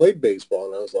never played baseball.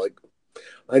 And I was like,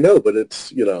 I know, but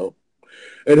it's,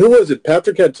 and who was it?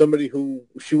 Patrick had somebody who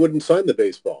she wouldn't sign the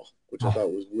baseball, which I Oh,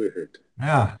 thought was weird.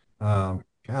 yeah. Yeah,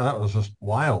 that was just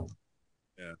wild.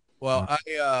 Yeah. Well,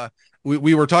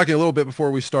 we were talking a little bit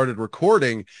before we started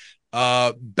recording.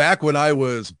 Back when I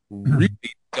was really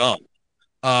dumb,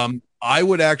 I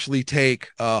would actually take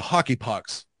hockey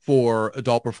pucks for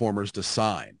adult performers to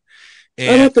sign. I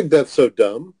And don't think that's so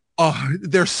dumb. oh,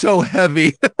 they're so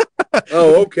heavy.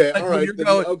 Oh, okay. Like All when right. you're Then,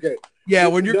 going, okay. yeah,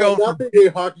 when you're going Not from, being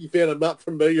a hockey fan, I'm not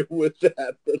familiar with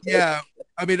that. But yeah,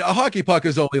 I mean, a hockey puck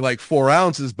is only like 4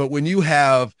 ounces, but when you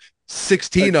have a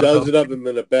 16 of them, dozen of them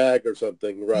in a bag or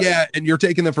something, right? yeah, and you're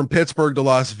taking them from Pittsburgh to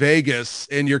Las Vegas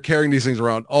and you're carrying these things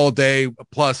around all day,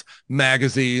 plus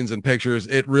magazines and pictures,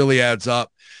 it really adds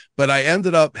up. But I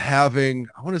ended up having,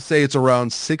 I want to say it's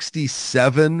around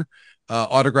 67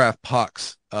 autographed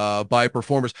pucks by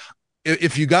performers.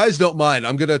 If you guys don't mind,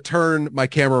 I'm going to turn my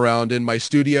camera around in my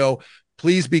studio.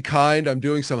 Please be kind. I'm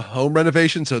doing some home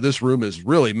renovation, so this room is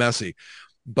really messy.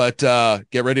 But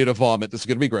get ready to vomit. This is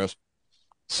going to be gross.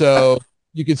 So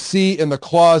you can see in the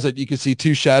closet, you can see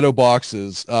two shadow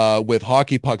boxes with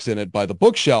hockey pucks in it by the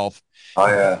bookshelf. Oh,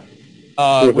 yeah.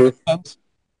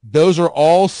 Those are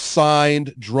all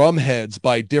signed drum heads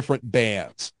by different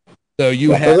bands. So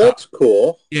you Oh, have, that's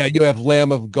cool. yeah, you have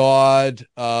Lamb of God,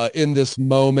 In This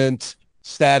Moment,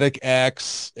 Static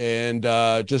X, and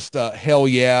just Hell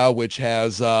Yeah, which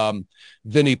has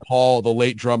Vinnie Paul, the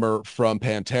late drummer from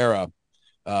Pantera.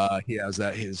 He has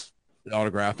that. His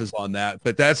autograph is on that.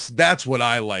 But that's what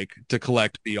I like to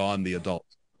collect beyond the adult.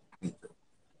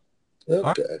 All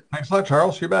right. Okay. Thanks a lot,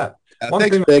 Charles. You bet.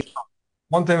 Thanks.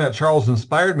 One thing that Charles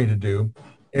inspired me to do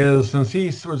is since he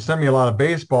would send me a lot of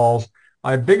baseballs,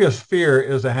 my biggest fear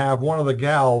is to have one of the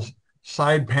gals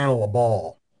side panel a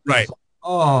ball. Right. It's like,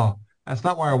 oh, that's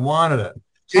not where I wanted it.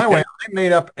 So anyway, I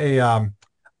made up a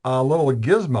little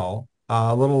gizmo,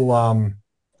 a little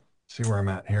see where I'm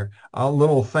at here, a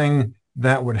little thing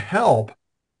that would help.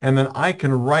 And then I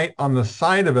can write on the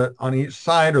side of it, on each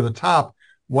side or the top,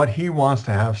 what he wants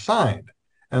to have signed.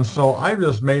 And so I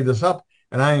just made this up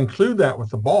and I include that with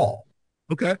the ball.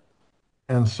 Okay.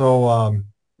 And so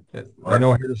I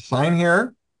know here to sign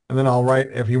here. And then I'll write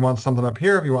if he wants something up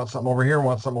here, if he wants something over here,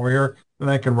 wants something over here, then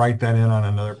I can write that in on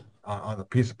another on a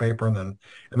piece of paper. And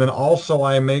then also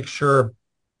I make sure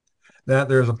that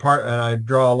there's a part and I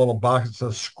draw a little box that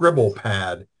says scribble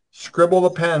pad. Scribble the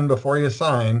pen before you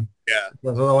sign. Yeah.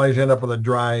 Because otherwise you end up with a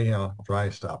dry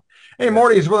stuff. Hey,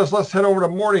 Morty's with us. Let's head over to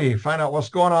Morty, find out what's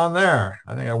going on there.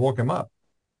 I think I woke him up.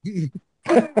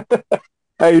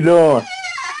 How you doing?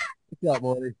 What's up,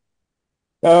 Morty?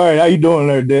 All right, how you doing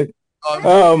there, Dick?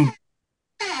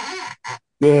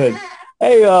 Good.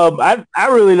 Hey, I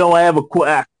really don't have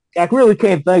I really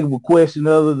can't think of a question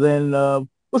other than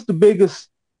what's the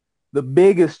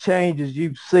biggest changes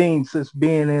you've seen since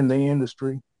being in the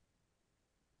industry?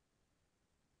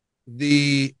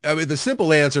 The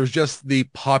simple answer is just the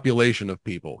population of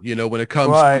people. You know, when it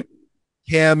comes Right.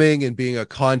 to camming and being a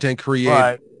content creator,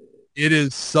 Right. it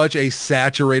is such a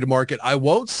saturated market. I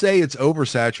won't say it's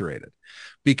oversaturated Oh,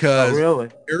 because really?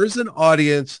 there is an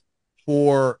audience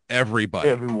for everybody.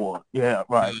 Everyone. Yeah.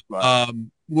 Right. Right.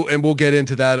 We'll get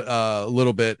into that a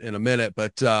little bit in a minute,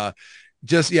 but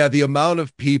the amount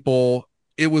of people,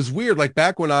 it was weird. Like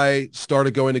back when I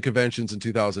started going to conventions in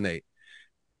 2008,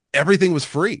 everything was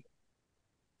free.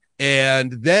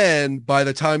 And then by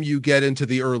the time you get into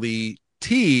the early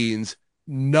teens,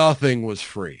 nothing was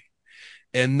free.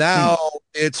 And now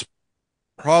it's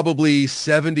probably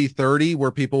 70-30 where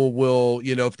people will,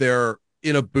 if they're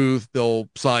in a booth, they'll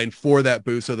sign for that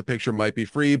booth. So the picture might be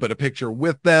free, but a picture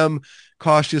with them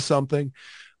costs you something.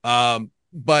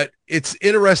 But it's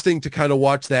interesting to kind of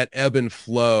watch that ebb and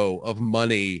flow of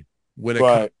money when it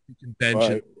comes to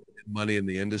convention and money in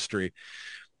the industry.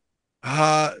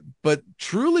 But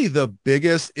truly the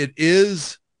biggest, it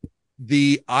is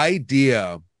the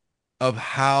idea of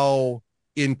how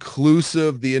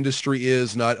inclusive the industry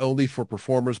is, not only for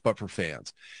performers, but for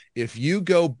fans. If you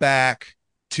go back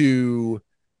to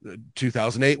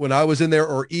 2008 when I was in there,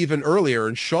 or even earlier,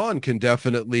 and Sean can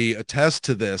definitely attest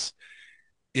to this,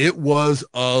 it was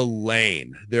a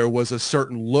lane. There was a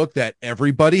certain look that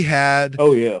everybody had.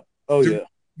 Oh, yeah. Oh, yeah.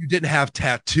 You didn't have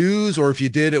tattoos, or if you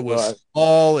did, it was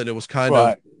small and it was kind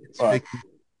of right.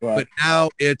 But now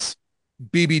it's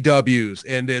BBWs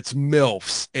and it's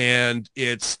MILFs and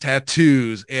it's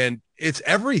tattoos and it's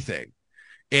everything.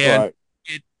 And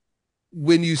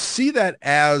when you see that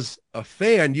as a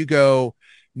fan, you go,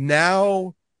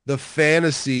 now the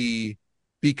fantasy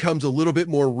becomes a little bit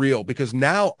more real, because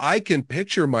now I can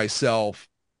picture myself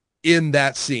in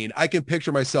that scene. I can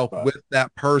picture myself with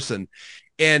that person,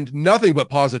 and nothing but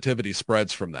positivity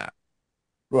spreads from that.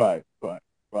 Right.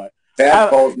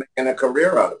 Fastball's making a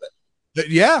career out of it.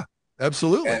 Yeah,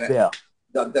 absolutely. And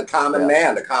the common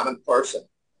man, the common person,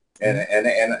 and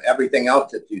everything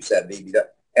else that you said, BB.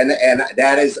 And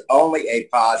that is only a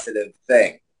positive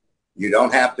thing. You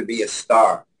don't have to be a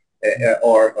star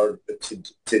or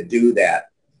to do that.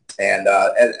 And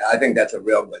I think that's a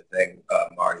real good thing,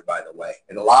 Marty, by the way.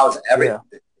 It allows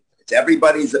it's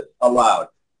everybody's allowed.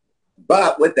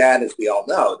 But with that, as we all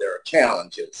know, there are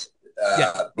challenges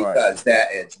because that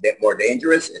it's a bit more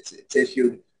dangerous. It's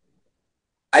issued.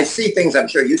 I see things, I'm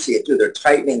sure you see it too. They're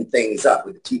tightening things up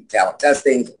with the talent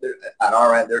testing on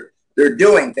our end. They're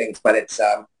doing things, but it's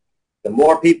the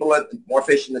more people, the more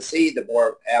fish in the sea, the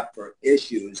more apt for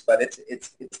issues. But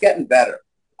it's getting better.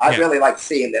 I really like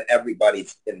seeing that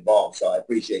everybody's involved. So I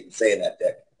appreciate you saying that,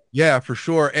 Dick. Yeah, for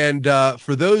sure. And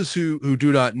for those who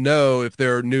do not know, if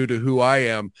they're new to who I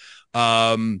am,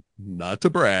 not to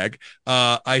brag,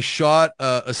 I shot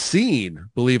a scene,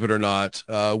 believe it or not,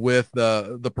 with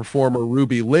the performer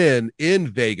Ruby Lynn in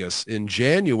Vegas in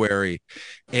January.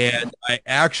 And I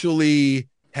actually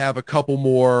have a couple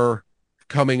more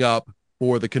coming up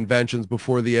for the conventions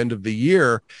before the end of the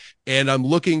year. And I'm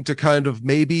looking to kind of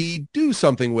maybe do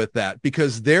something with that,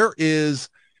 because there is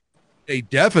a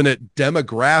definite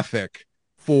demographic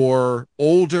for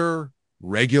older,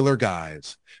 regular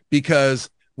guys. Because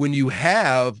when you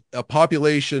have a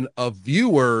population of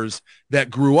viewers that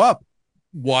grew up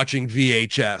watching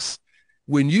VHS,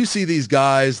 when you see these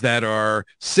guys that are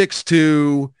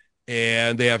 6'2"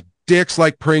 and they have dicks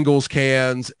like Pringles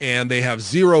cans and they have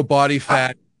zero body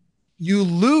fat, you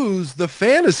lose the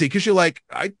fantasy, because you're like,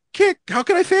 how can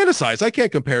I fantasize? I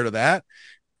can't compare to that.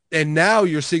 And now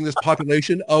you're seeing this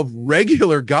population of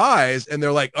regular guys and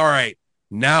they're like, all right,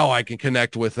 now I can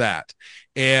connect with that.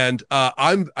 And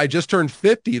I just turned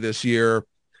 50 this year.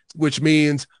 which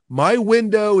means my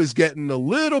window is getting a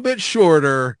little bit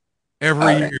shorter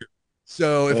every year.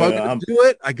 So if I'm going to do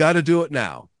it, I got to do it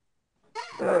now.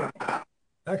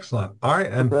 Excellent. All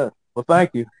right. And well,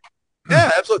 thank you.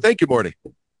 Yeah, absolutely. Thank you, Morty.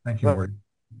 thank you, Morty.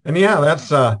 And yeah, that's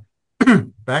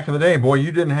back in the day, boy,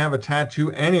 you didn't have a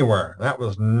tattoo anywhere. That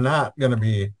was not going to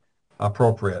be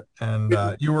appropriate. And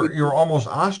you were almost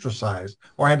ostracized,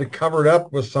 or had to cover it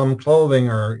up with some clothing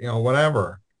or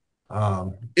whatever.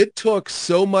 It took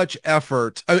so much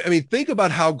effort. I mean, think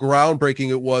about how groundbreaking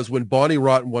it was when Bonnie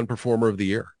Rotten won Performer of the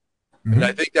Year. Mm-hmm. And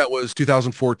I think that was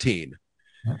 2014.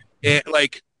 Yeah. And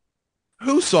like,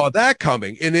 who saw that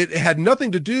coming? And it had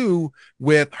nothing to do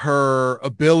with her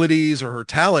abilities or her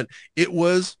talent. It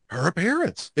was her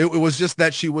appearance. It was just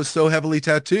that she was so heavily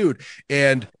tattooed,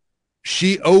 and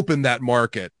she opened that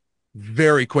market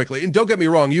very quickly. And don't get me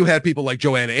wrong, you had people like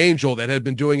Joanna Angel that had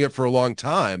been doing it for a long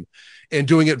time and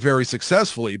doing it very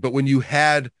successfully. But when you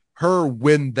had her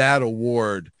win that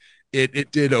award,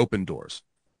 it did open doors.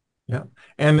 Yeah.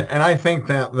 And I think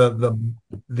that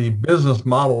the business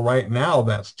model right now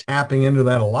that's tapping into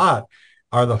that a lot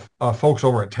are the folks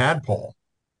over at Tadpole.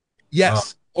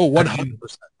 Yes.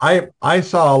 100%. I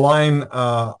saw a line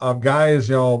of guys,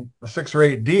 6 or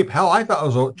 8 deep. Hell, I thought it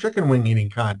was a chicken wing eating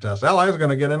contest. Hell, I was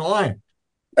going to get in line.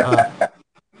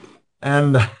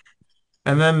 And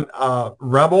then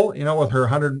Rebel, with her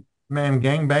 100-man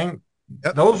gangbang,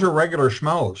 yep. Those are regular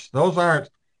schmoes. Those aren't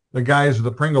the guys with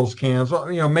the Pringles cans.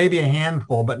 Maybe a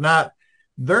handful, but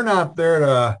they're not there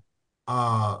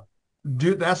to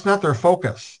do. That's not their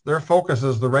focus. Their focus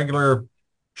is the regular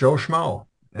Joe Schmo.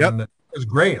 And yep. It's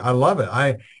great. I love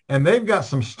it. And they've got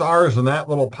some stars in that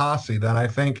little posse that I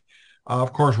think,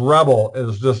 of course, Rebel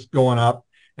is just going up.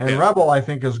 And yeah. Rebel, I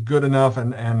think, is good enough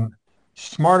and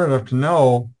smart enough to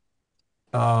know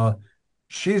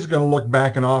she's going to look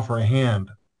back and offer a hand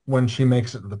when she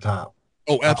makes it to the top.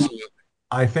 Oh, absolutely.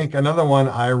 I think another one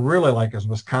I really like is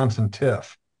Wisconsin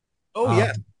Tiff. Oh,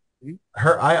 yeah.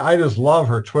 I just love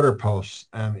her Twitter posts,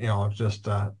 and it's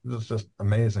just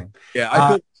amazing. Yeah, I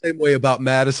feel the same way about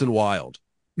Madison Wild.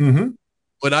 Mm-hmm.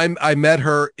 When I met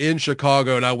her in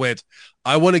Chicago, and I went,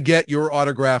 I want to get your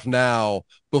autograph now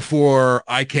before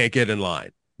I can't get in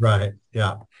line. Right.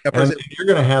 Yeah. And you're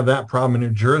going to have that problem in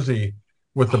New Jersey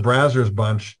with the Brazzers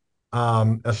bunch,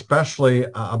 especially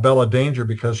Bella Danger,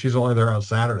 because she's only there on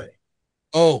Saturday.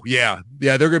 Oh, yeah.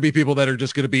 Yeah, there are going to be people that are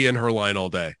just going to be in her line all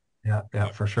day. Yeah,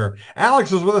 for sure.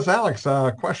 Alex is with us. Alex,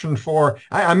 question for,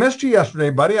 I missed you yesterday,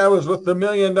 buddy. I was with the $1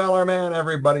 Million Man.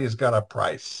 Everybody's got a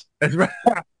price. That's right.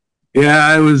 Yeah,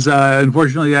 I was,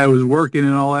 unfortunately, I was working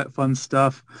and all that fun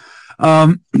stuff.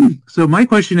 So my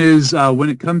question is, when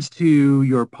it comes to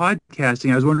your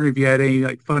podcasting, I was wondering if you had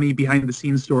any funny behind the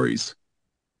scenes stories.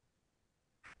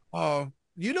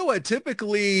 You know what?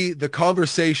 Typically, the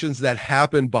conversations that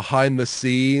happen behind the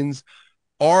scenes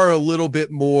are a little bit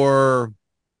more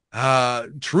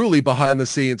truly behind the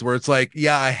scenes, where it's like,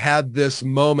 yeah, I had this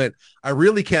moment. I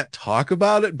really can't talk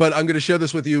about it, but I'm going to share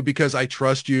this with you because I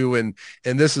trust you. And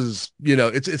this is,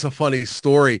 it's a funny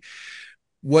story.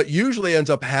 What usually ends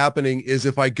up happening is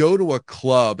if I go to a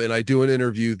club and I do an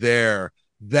interview there,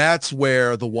 that's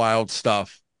where the wild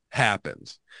stuff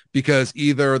happens. Because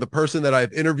either the person that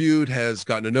I've interviewed has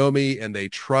gotten to know me and they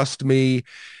trust me,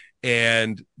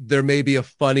 and there may be a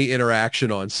funny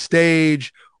interaction on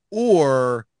stage,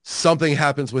 or something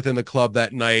happens within the club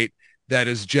that night that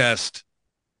is just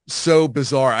so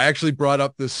bizarre. I actually brought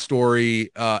up this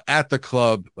story at the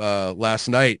club last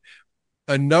night.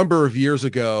 A number of years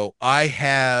ago, I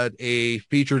had a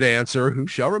feature dancer who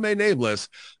shall remain nameless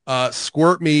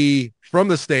squirt me from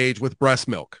the stage with breast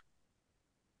milk.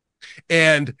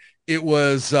 And it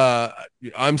was,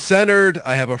 I'm centered.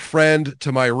 I have a friend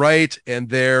to my right, and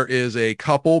there is a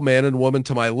couple, man and woman,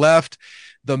 to my left.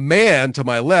 The man to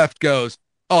my left goes,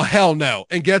 "Oh, hell no,"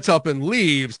 and gets up and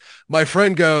leaves. My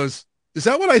friend goes, "Is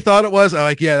that what I thought it was?" I'm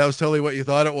like, "Yeah, that was totally what you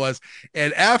thought it was."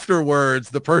 And afterwards,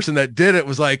 the person that did it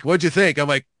was like, "What'd you think?" I'm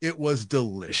like, "It was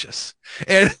delicious."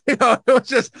 And it was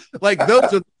just like, those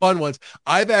are the fun ones.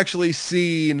 I've actually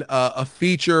seen a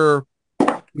feature.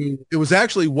 It was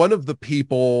actually one of the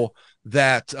people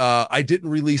that I didn't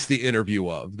release the interview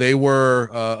of. They were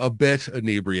a bit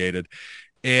inebriated,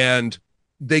 and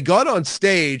they got on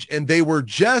stage and they were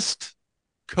just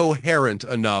coherent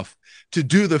enough to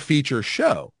do the feature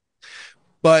show.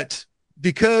 But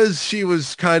because she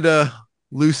was kind of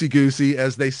loosey-goosey,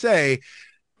 as they say,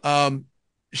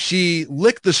 she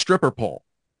licked the stripper pole.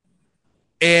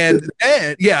 And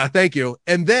then, yeah, thank you.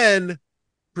 And then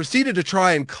proceeded to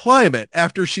try and climb it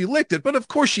after she licked it. But of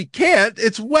course she can't.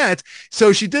 It's wet.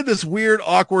 So she did this weird,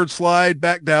 awkward slide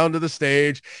back down to the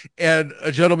stage. And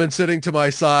a gentleman sitting to my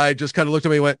side just kind of looked at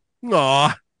me and went,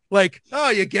 "Aw." Like, oh,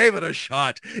 you gave it a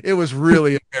shot. It was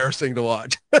really embarrassing to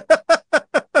watch.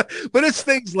 But it's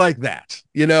things like that,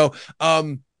 you know.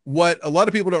 What a lot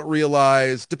of people don't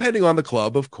realize, depending on the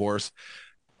club, of course,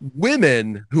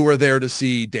 women who are there to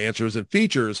see dancers and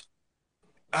features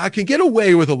can get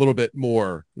away with a little bit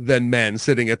more than men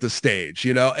sitting at the stage,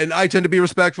 you know. And I tend to be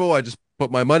respectful. I just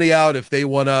put my money out. If they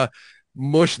want to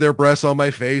mush their breasts on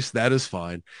my face, that is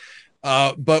fine.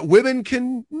 But women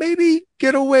can maybe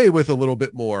get away with a little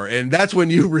bit more. And that's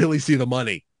when you really see the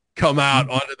money come out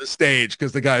onto the stage,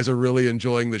 because the guys are really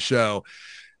enjoying the show.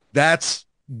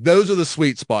 Those are the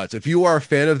sweet spots. If you are a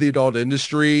fan of the adult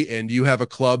industry and you have a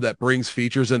club that brings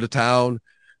features into town,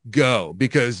 go,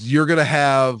 because you're going to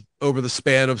have, over the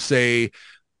span of, say,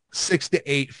 6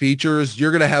 to 8 features,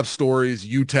 you're going to have stories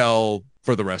you tell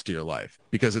for the rest of your life,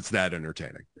 because it's that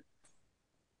entertaining.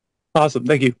 Awesome.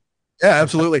 Thank you. Yeah,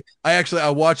 absolutely.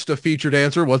 I watched a feature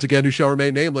dancer, once again, who shall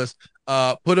remain nameless,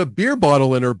 put a beer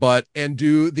bottle in her butt and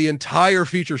do the entire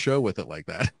feature show with it like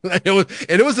that.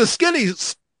 It was a skinny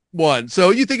one.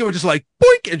 So you think it would just like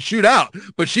boink and shoot out,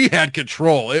 but she had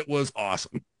control. It was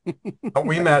awesome.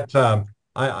 We met,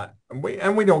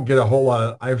 we don't get a whole lot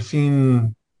of, I've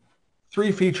seen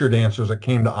 3 feature dancers that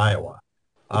came to Iowa.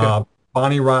 Okay.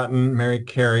 Bonnie Rotten, Mary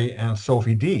Carey, and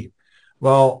Sophie D.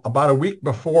 Well, about a week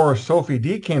before Sophie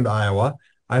D came to Iowa,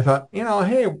 I thought,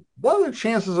 hey, what are the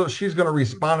chances that she's going to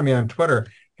respond to me on Twitter?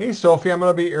 Hey, Sophie, I'm going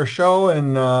to be at your show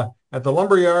and at the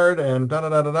Lumberyard and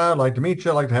da-da-da-da-da. I'd like to meet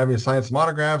you. I'd like to have you sign some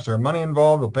autographs. There's money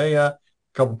involved. We'll pay you a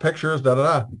couple pictures,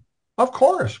 da-da-da. Of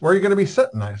course. Where are you going to be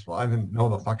sitting? I said, well, I didn't know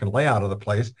the fucking layout of the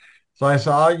place. So I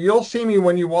said, you'll see me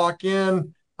when you walk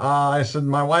in. I said,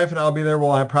 my wife and I'll be there.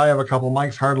 Well, I probably have a couple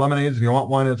Mike's Hard Lemonades. If you want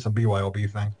one, it's a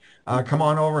BYOB thing. Come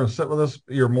on over and sit with us.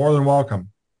 You're more than welcome.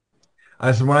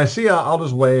 I said, when I see you, I'll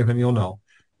just wave and you'll know.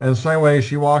 And so anyway,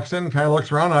 she walks in, kind of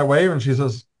looks around, I wave, and she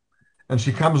says, and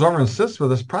she comes over and sits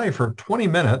with us probably for 20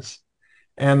 minutes.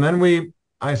 And then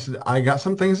I said, I got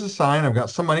some things to sign. I've got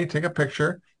some money, take a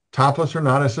picture, topless or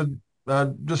not. I said,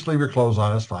 just leave your clothes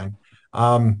on, it's fine.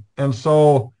 And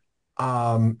so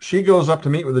she goes up to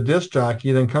meet with the disc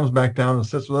jockey, then comes back down and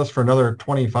sits with us for another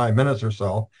 25 minutes or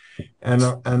so. And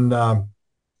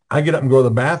I get up and go to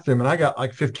the bathroom, and I got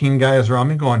like 15 guys around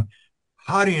me going,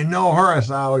 how do you know her? I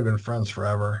said, we've been friends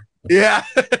forever. Yeah.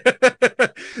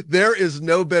 There is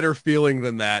no better feeling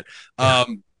than that. Yeah.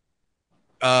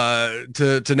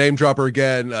 To name drop her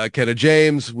again, Kenna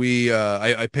James,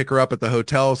 I pick her up at the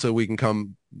hotel so we can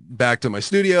come back to my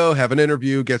studio, have an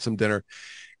interview, get some dinner.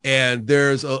 And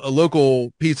there's a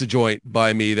local pizza joint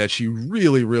by me that she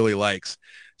really, really likes.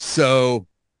 So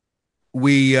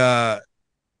we get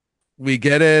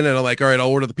in and I'm like, all right, I'll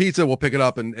order the pizza. We'll pick it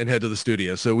up and head to the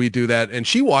studio. So we do that. And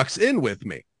she walks in with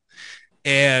me.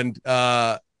 And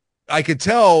I could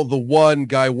tell the one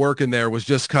guy working there was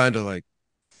just kind of like,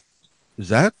 is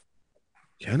that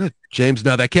Kenna James?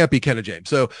 No, that can't be Kenna James.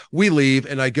 So we leave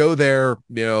and I go there,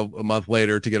 a month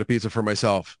later to get a pizza for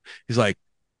myself. He's like,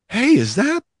 hey, is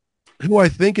that who I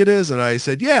think it is? And I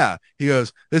said, yeah. He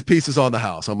goes, this piece is on the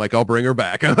house. I'm like, I'll bring her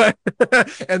back.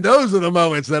 And those are the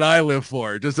moments that I live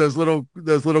for. Just those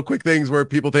little quick things where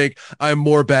people think I'm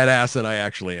more badass than I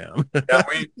actually am.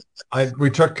 Yeah, we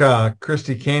took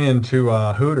Christy Canyon to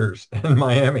Hooters in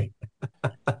Miami.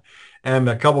 And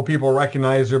a couple people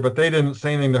recognized her, but they didn't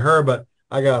say anything to her. But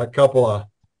I got a couple of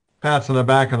pats on the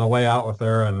back on the way out with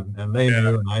her, and they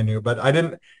knew and I knew. But I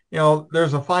didn't,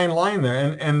 there's a fine line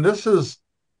there. And this is,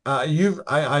 I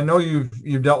know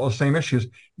you've dealt with the same issues.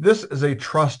 This is a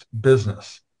trust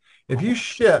business. If you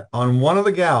shit on one of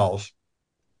the gals,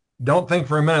 don't think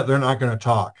for a minute they're not going to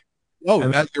talk. Oh,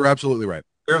 you're absolutely right.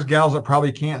 There's gals that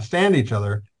probably can't stand each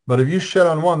other, but if you shit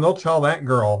on one, they'll tell that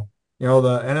girl,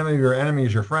 the enemy of your enemy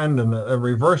is your friend, and the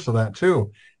reverse of that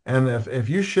too. And if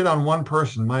you shit on one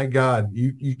person, my God,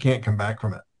 you can't come back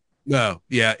from it. No,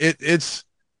 yeah, it's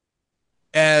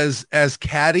as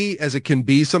catty as it can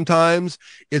be sometimes.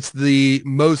 It's the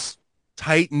most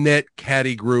tight-knit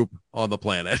catty group on the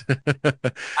planet.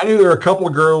 I knew there were a couple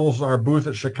of girls in our booth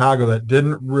at Chicago that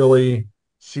didn't really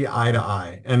see eye to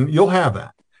eye, and you'll have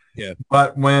that. Yeah.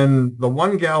 But when the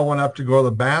one gal went up to go to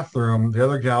the bathroom, the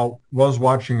other gal was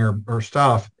watching her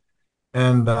stuff,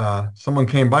 and someone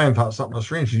came by and thought something was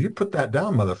strange. She said, you put that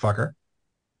down, motherfucker.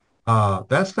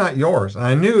 That's not yours. And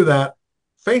I knew that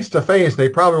face to face, they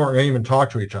probably weren't going to even talk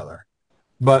to each other,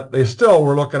 but they still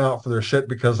were looking out for their shit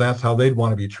because that's how they'd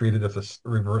want to be treated if the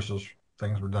reverse was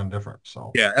things were done different.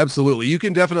 So Yeah, absolutely. You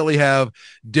can definitely have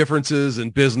differences in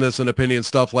business and opinion,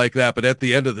 stuff like that. But at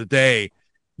the end of the day,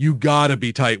 you got to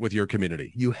be tight with your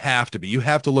community. You have to be. You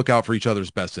have to look out for each other's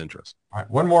best interest. all right,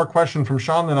 one more question from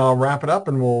Sean, then I'll wrap it up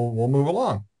and we'll move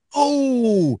along.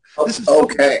 Oh, this is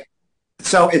okay.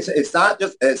 So it's not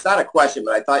a question,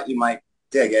 but I thought you might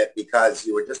dig it because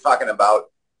you were just talking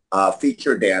about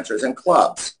feature dancers and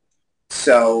clubs.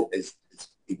 So as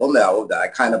people know that I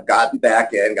kind of gotten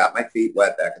back in, got my feet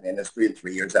wet back in the industry in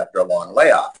 3 years after a long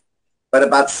layoff. But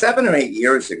about 7 or 8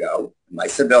 years ago, in my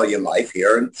civilian life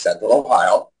here in Central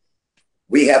Ohio,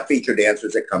 we have feature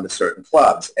dancers that come to certain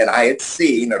clubs. And I had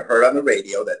seen or heard on the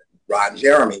radio that Ron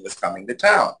Jeremy was coming to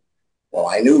town. Well,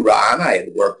 I knew Ron. I had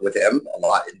worked with him a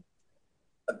lot.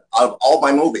 Of all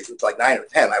my movies, it's like 9 or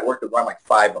 10. I worked with Ron like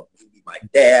 5 of them. He'd be my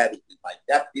dad. He'd be my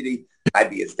deputy. I'd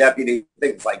be his deputy,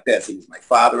 things like this. He was my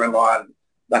father-in-law. I'm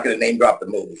not going to name drop the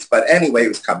movies. But anyway, he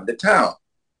was coming to town.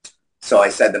 So I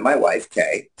said to my wife,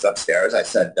 Kay, it's upstairs. I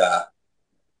said,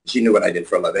 she knew what I did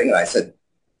for a living. And I said,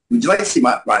 would you like to see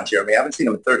Ron Jeremy? I haven't seen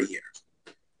him in 30 years.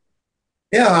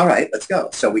 Yeah, all right, let's go.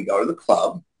 So we go to the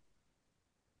club.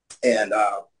 And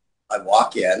I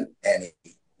walk in, and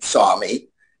he saw me.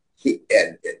 He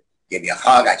gave me a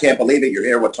hug. I can't believe it. You're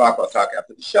here. We'll talk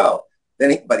after the show.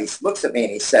 But he looks at me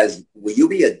and he says, will you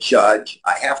be a judge?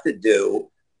 I have to do.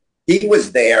 He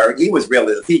was there. He was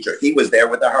really the feature. He was there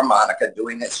with the harmonica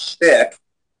doing his shtick,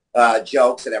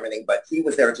 jokes and everything. But he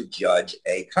was there to judge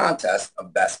a contest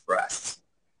of best breasts.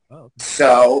 Oh.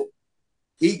 So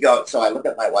I look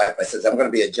at my wife. I says, I'm going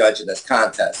to be a judge in this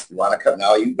contest. You want to come?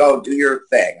 No, you go do your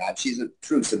thing. She's a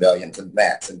true civilian to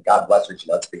max, and God bless her.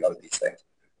 She lets me go to these things.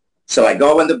 So I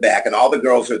go in the back, and all the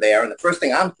girls are there. And the first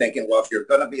thing I'm thinking, well, if you're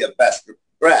going to be a best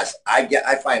breast, I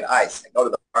find ice. I go to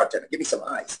the bartender, give me some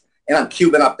ice. And I'm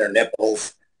cubing up their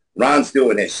nipples. Ron's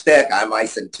doing his shtick. I'm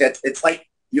icing tits. It's like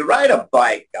you ride a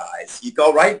bike, guys. You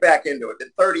go right back into it. In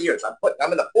 30 years,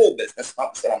 I'm in the pool business.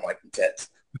 So I'm like tits.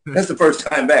 That's the first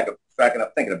time back. I'm cracking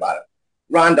up thinking about it.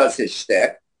 Ron does his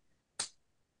shtick. It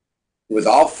was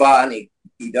all fun.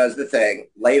 He does the thing.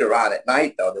 Later on at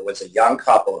night, though, there was a young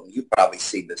couple, and you probably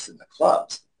see this in the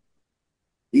clubs.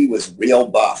 He was real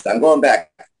buffed. I'm going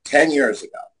back 10 years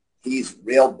ago. He's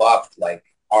real buffed, like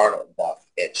Arnold buffed.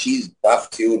 And she's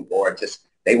buffed too and gorgeous.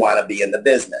 They want to be in the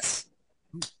business.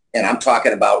 And I'm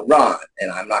talking about Ron,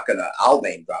 and I'll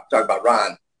name drop. Talk about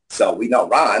Ron. So we know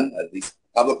Ron, at least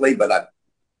publicly, but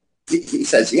he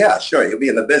says, yeah, sure, he'll be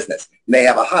in the business. And they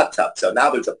have a hot tub. So now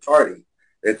there's a party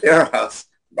at their house.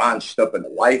 Ron stooping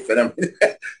the wife and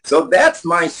everything. So that's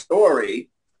my story.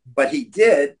 But he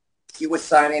was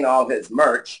signing all his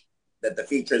merch that the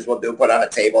features will do, put on a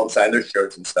table and sign their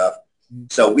shirts and stuff.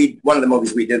 So one of the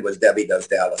movies we did was Debbie Does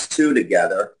Dallas 2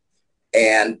 together.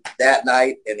 And that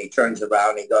night, and he turns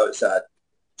around, he goes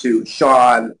to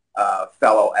Sean,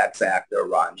 fellow ex-actor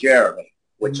Ron Jeremy,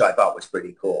 which I thought was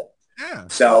pretty cool. Yeah.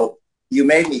 So you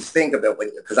made me think of it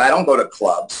because I don't go to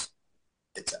clubs.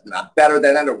 It's not better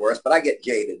than it or worse, but I get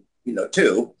jaded,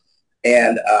 too.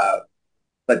 And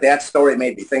but that story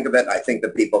made me think of it. I think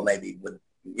that people maybe would,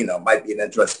 might be an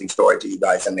interesting story to you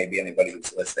guys and maybe anybody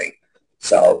who's listening.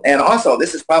 So, and also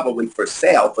this is probably for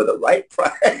sale for the right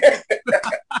price.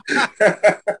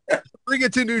 Bring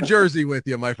it to New Jersey with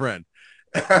you, my friend.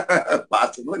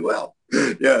 Possibly will.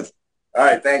 Yes. All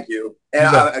right. Thank you.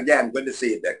 And again, good to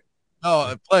see you, Dick.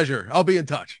 Oh, a pleasure. I'll be in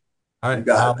touch. All right.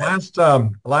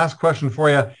 Last question for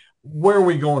you. Where are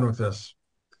we going with this?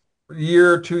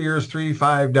 Year, 2 years, 3,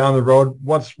 5 down the road?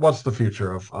 What's the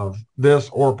future of this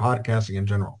or podcasting in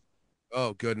general?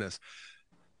 Oh, goodness.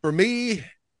 For me,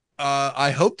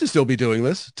 I hope to still be doing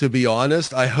this, to be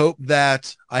honest. I hope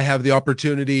that I have the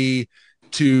opportunity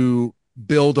to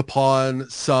build upon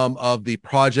some of the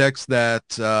projects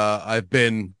that I've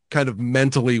been kind of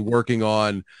mentally working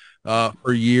on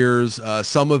for years.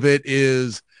 Some of it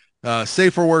is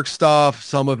safer work stuff.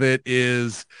 Some of it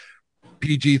is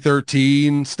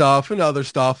PG-13 stuff, and other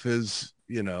stuff is,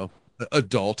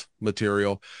 adult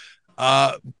material.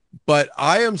 But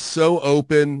I am so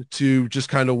open to just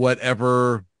kind of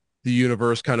whatever the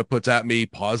universe kind of puts at me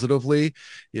positively.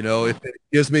 If it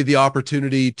gives me the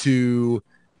opportunity to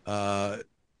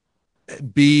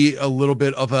be a little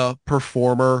bit of a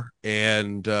performer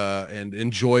and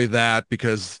enjoy that,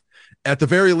 because at the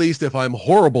very least, if I'm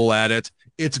horrible at it,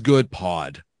 it's good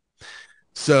pod.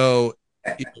 So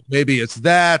maybe it's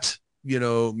that,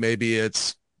 maybe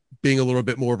it's being a little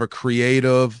bit more of a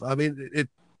creative. I mean,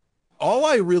 all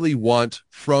I really want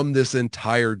from this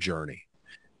entire journey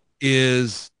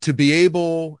is to be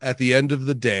able at the end of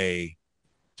the day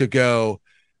to go,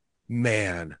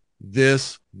 man,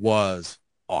 this was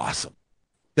awesome.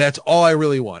 That's all I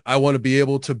really want. I want to be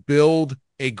able to build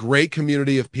a great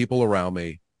community of people around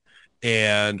me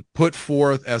and put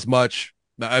forth as much,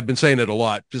 I've been saying it a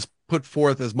lot, just put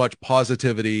forth as much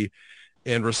positivity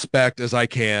and respect as I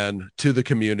can to the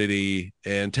community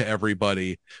and to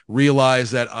everybody.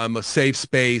 Realize that I'm a safe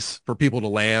space for people to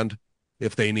land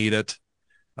if they need it.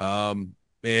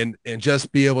 And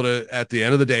just be able to, at the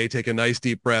end of the day, take a nice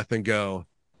deep breath and go,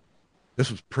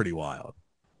 this was pretty wild.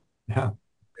 Yeah.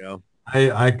 You know?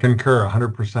 I concur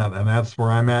 100%, and that's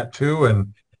where I'm at too.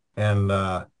 And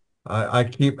I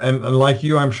keep, and like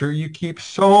you, I'm sure you keep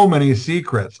so many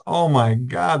secrets. Oh my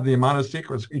God, the amount of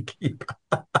secrets we keep.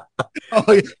 Oh,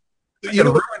 yeah. You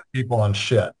know, ruin people on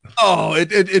shit. Oh,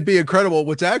 it'd be incredible.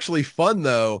 What's actually fun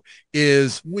though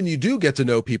is when you do get to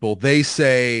know people, they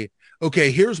say,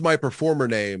 okay, here's my performer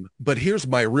name, but here's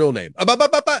my real name.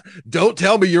 Don't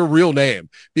tell me your real name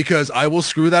because I will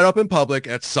screw that up in public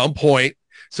at some point.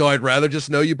 So I'd rather just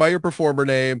know you by your performer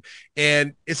name.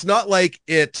 And it's not like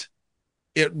it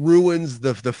ruins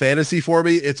the fantasy for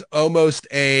me. It's almost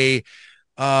a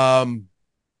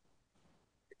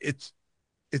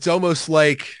it's almost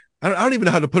like I don't even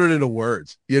know how to put it into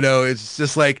words. You know, it's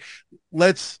just like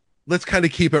let's kind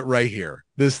of keep it right here.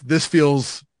 This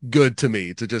feels good to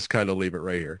me to just kind of leave it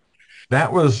right here.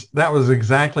 That was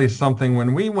exactly something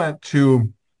when we went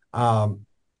to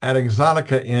at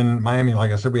Exotica in Miami.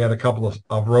 Like I said, we had a couple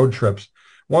of road trips.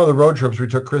 One of the road trips we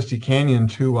took Christy Canyon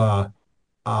to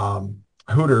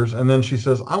Hooters, and then she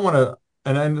says, "I want to,"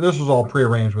 and this was all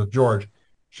prearranged with George.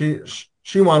 She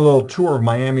wanted a little tour of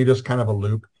Miami, just kind of a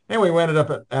loop. Anyway, we ended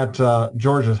up at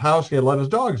George's house. He had let his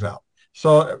dogs out,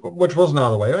 so which wasn't out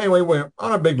of the way. Anyway, we went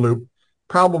on a big loop,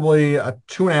 probably a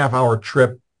 2.5 hour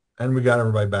trip, and we got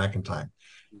everybody back in time.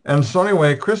 And so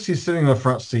anyway, Christy's sitting in the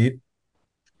front seat,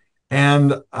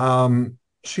 and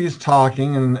she's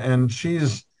talking, and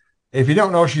she's, if you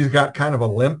don't know, she's got kind of a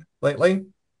limp lately.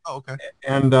 Oh, okay.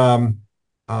 And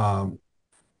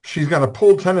she's got a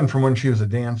pulled tendon from when she was a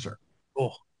dancer.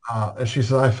 Oh. And she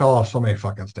said, I fell off so many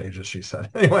fucking stages, she said.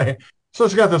 Anyway, so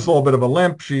she's got this little bit of a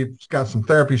limp. She's got some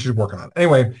therapy she's working on.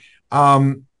 Anyway,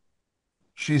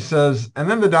 she says,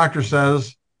 and then the doctor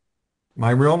says,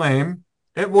 my real name,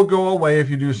 it will go away if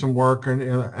you do some work. And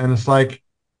it's like,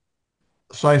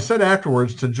 so I said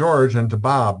afterwards to George and to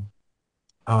Bob,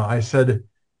 I said,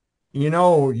 you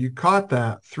know, you caught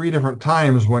that 3 different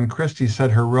times when Christy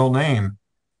said her real name.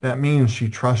 That means she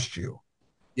trusts you.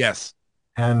 Yes.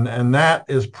 And that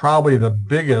is probably the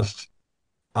biggest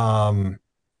It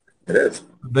is.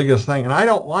 biggest thing. And I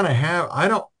don't want to have,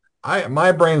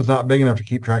 my brain's not big enough to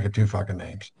keep track of 2 fucking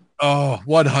names. Oh,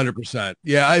 100%.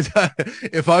 Yeah.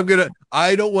 If I'm going to,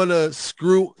 I don't want to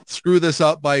screw this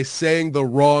up by saying the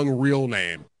wrong real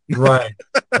name. Right.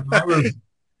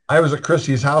 I was at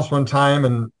Christy's house one time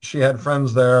and she had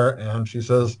friends there and she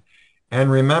says, and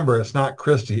remember, it's not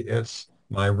Christy, it's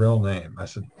my real name. I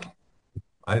said,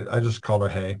 I just called her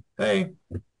Hey.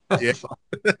 Yeah.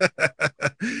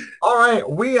 All right.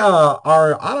 We are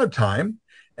out of time.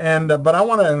 But I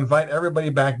want to invite everybody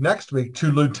back next week to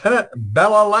Lieutenant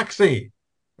Bella Lexi.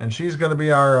 And she's going to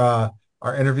be our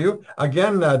interview.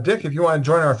 Again, Dick, if you want to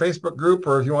join our Facebook group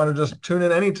or if you want to just tune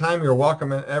in anytime, you're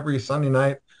welcome in every Sunday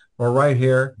night or right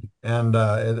here. And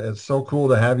it's so cool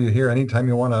to have you here anytime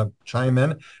you want to chime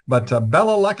in. But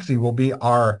Bella Lexi will be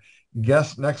our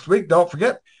guest next week. Don't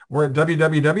forget, we're at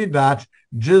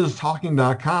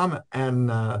www.jizztalking.com and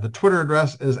the Twitter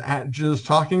address is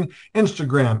 @jizztalking,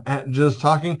 Instagram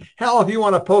 @jizztalking. Hell, if you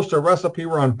want to post a recipe,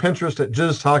 we're on Pinterest at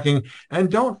jizztalking.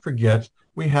 And don't forget,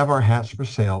 we have our hats for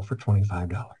sale for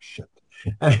 $25 shipped.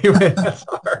 Anyway, that's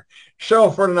our show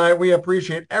for tonight. We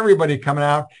appreciate everybody coming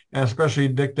out, and especially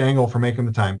Dick Dangle for making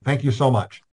the time. Thank you so much.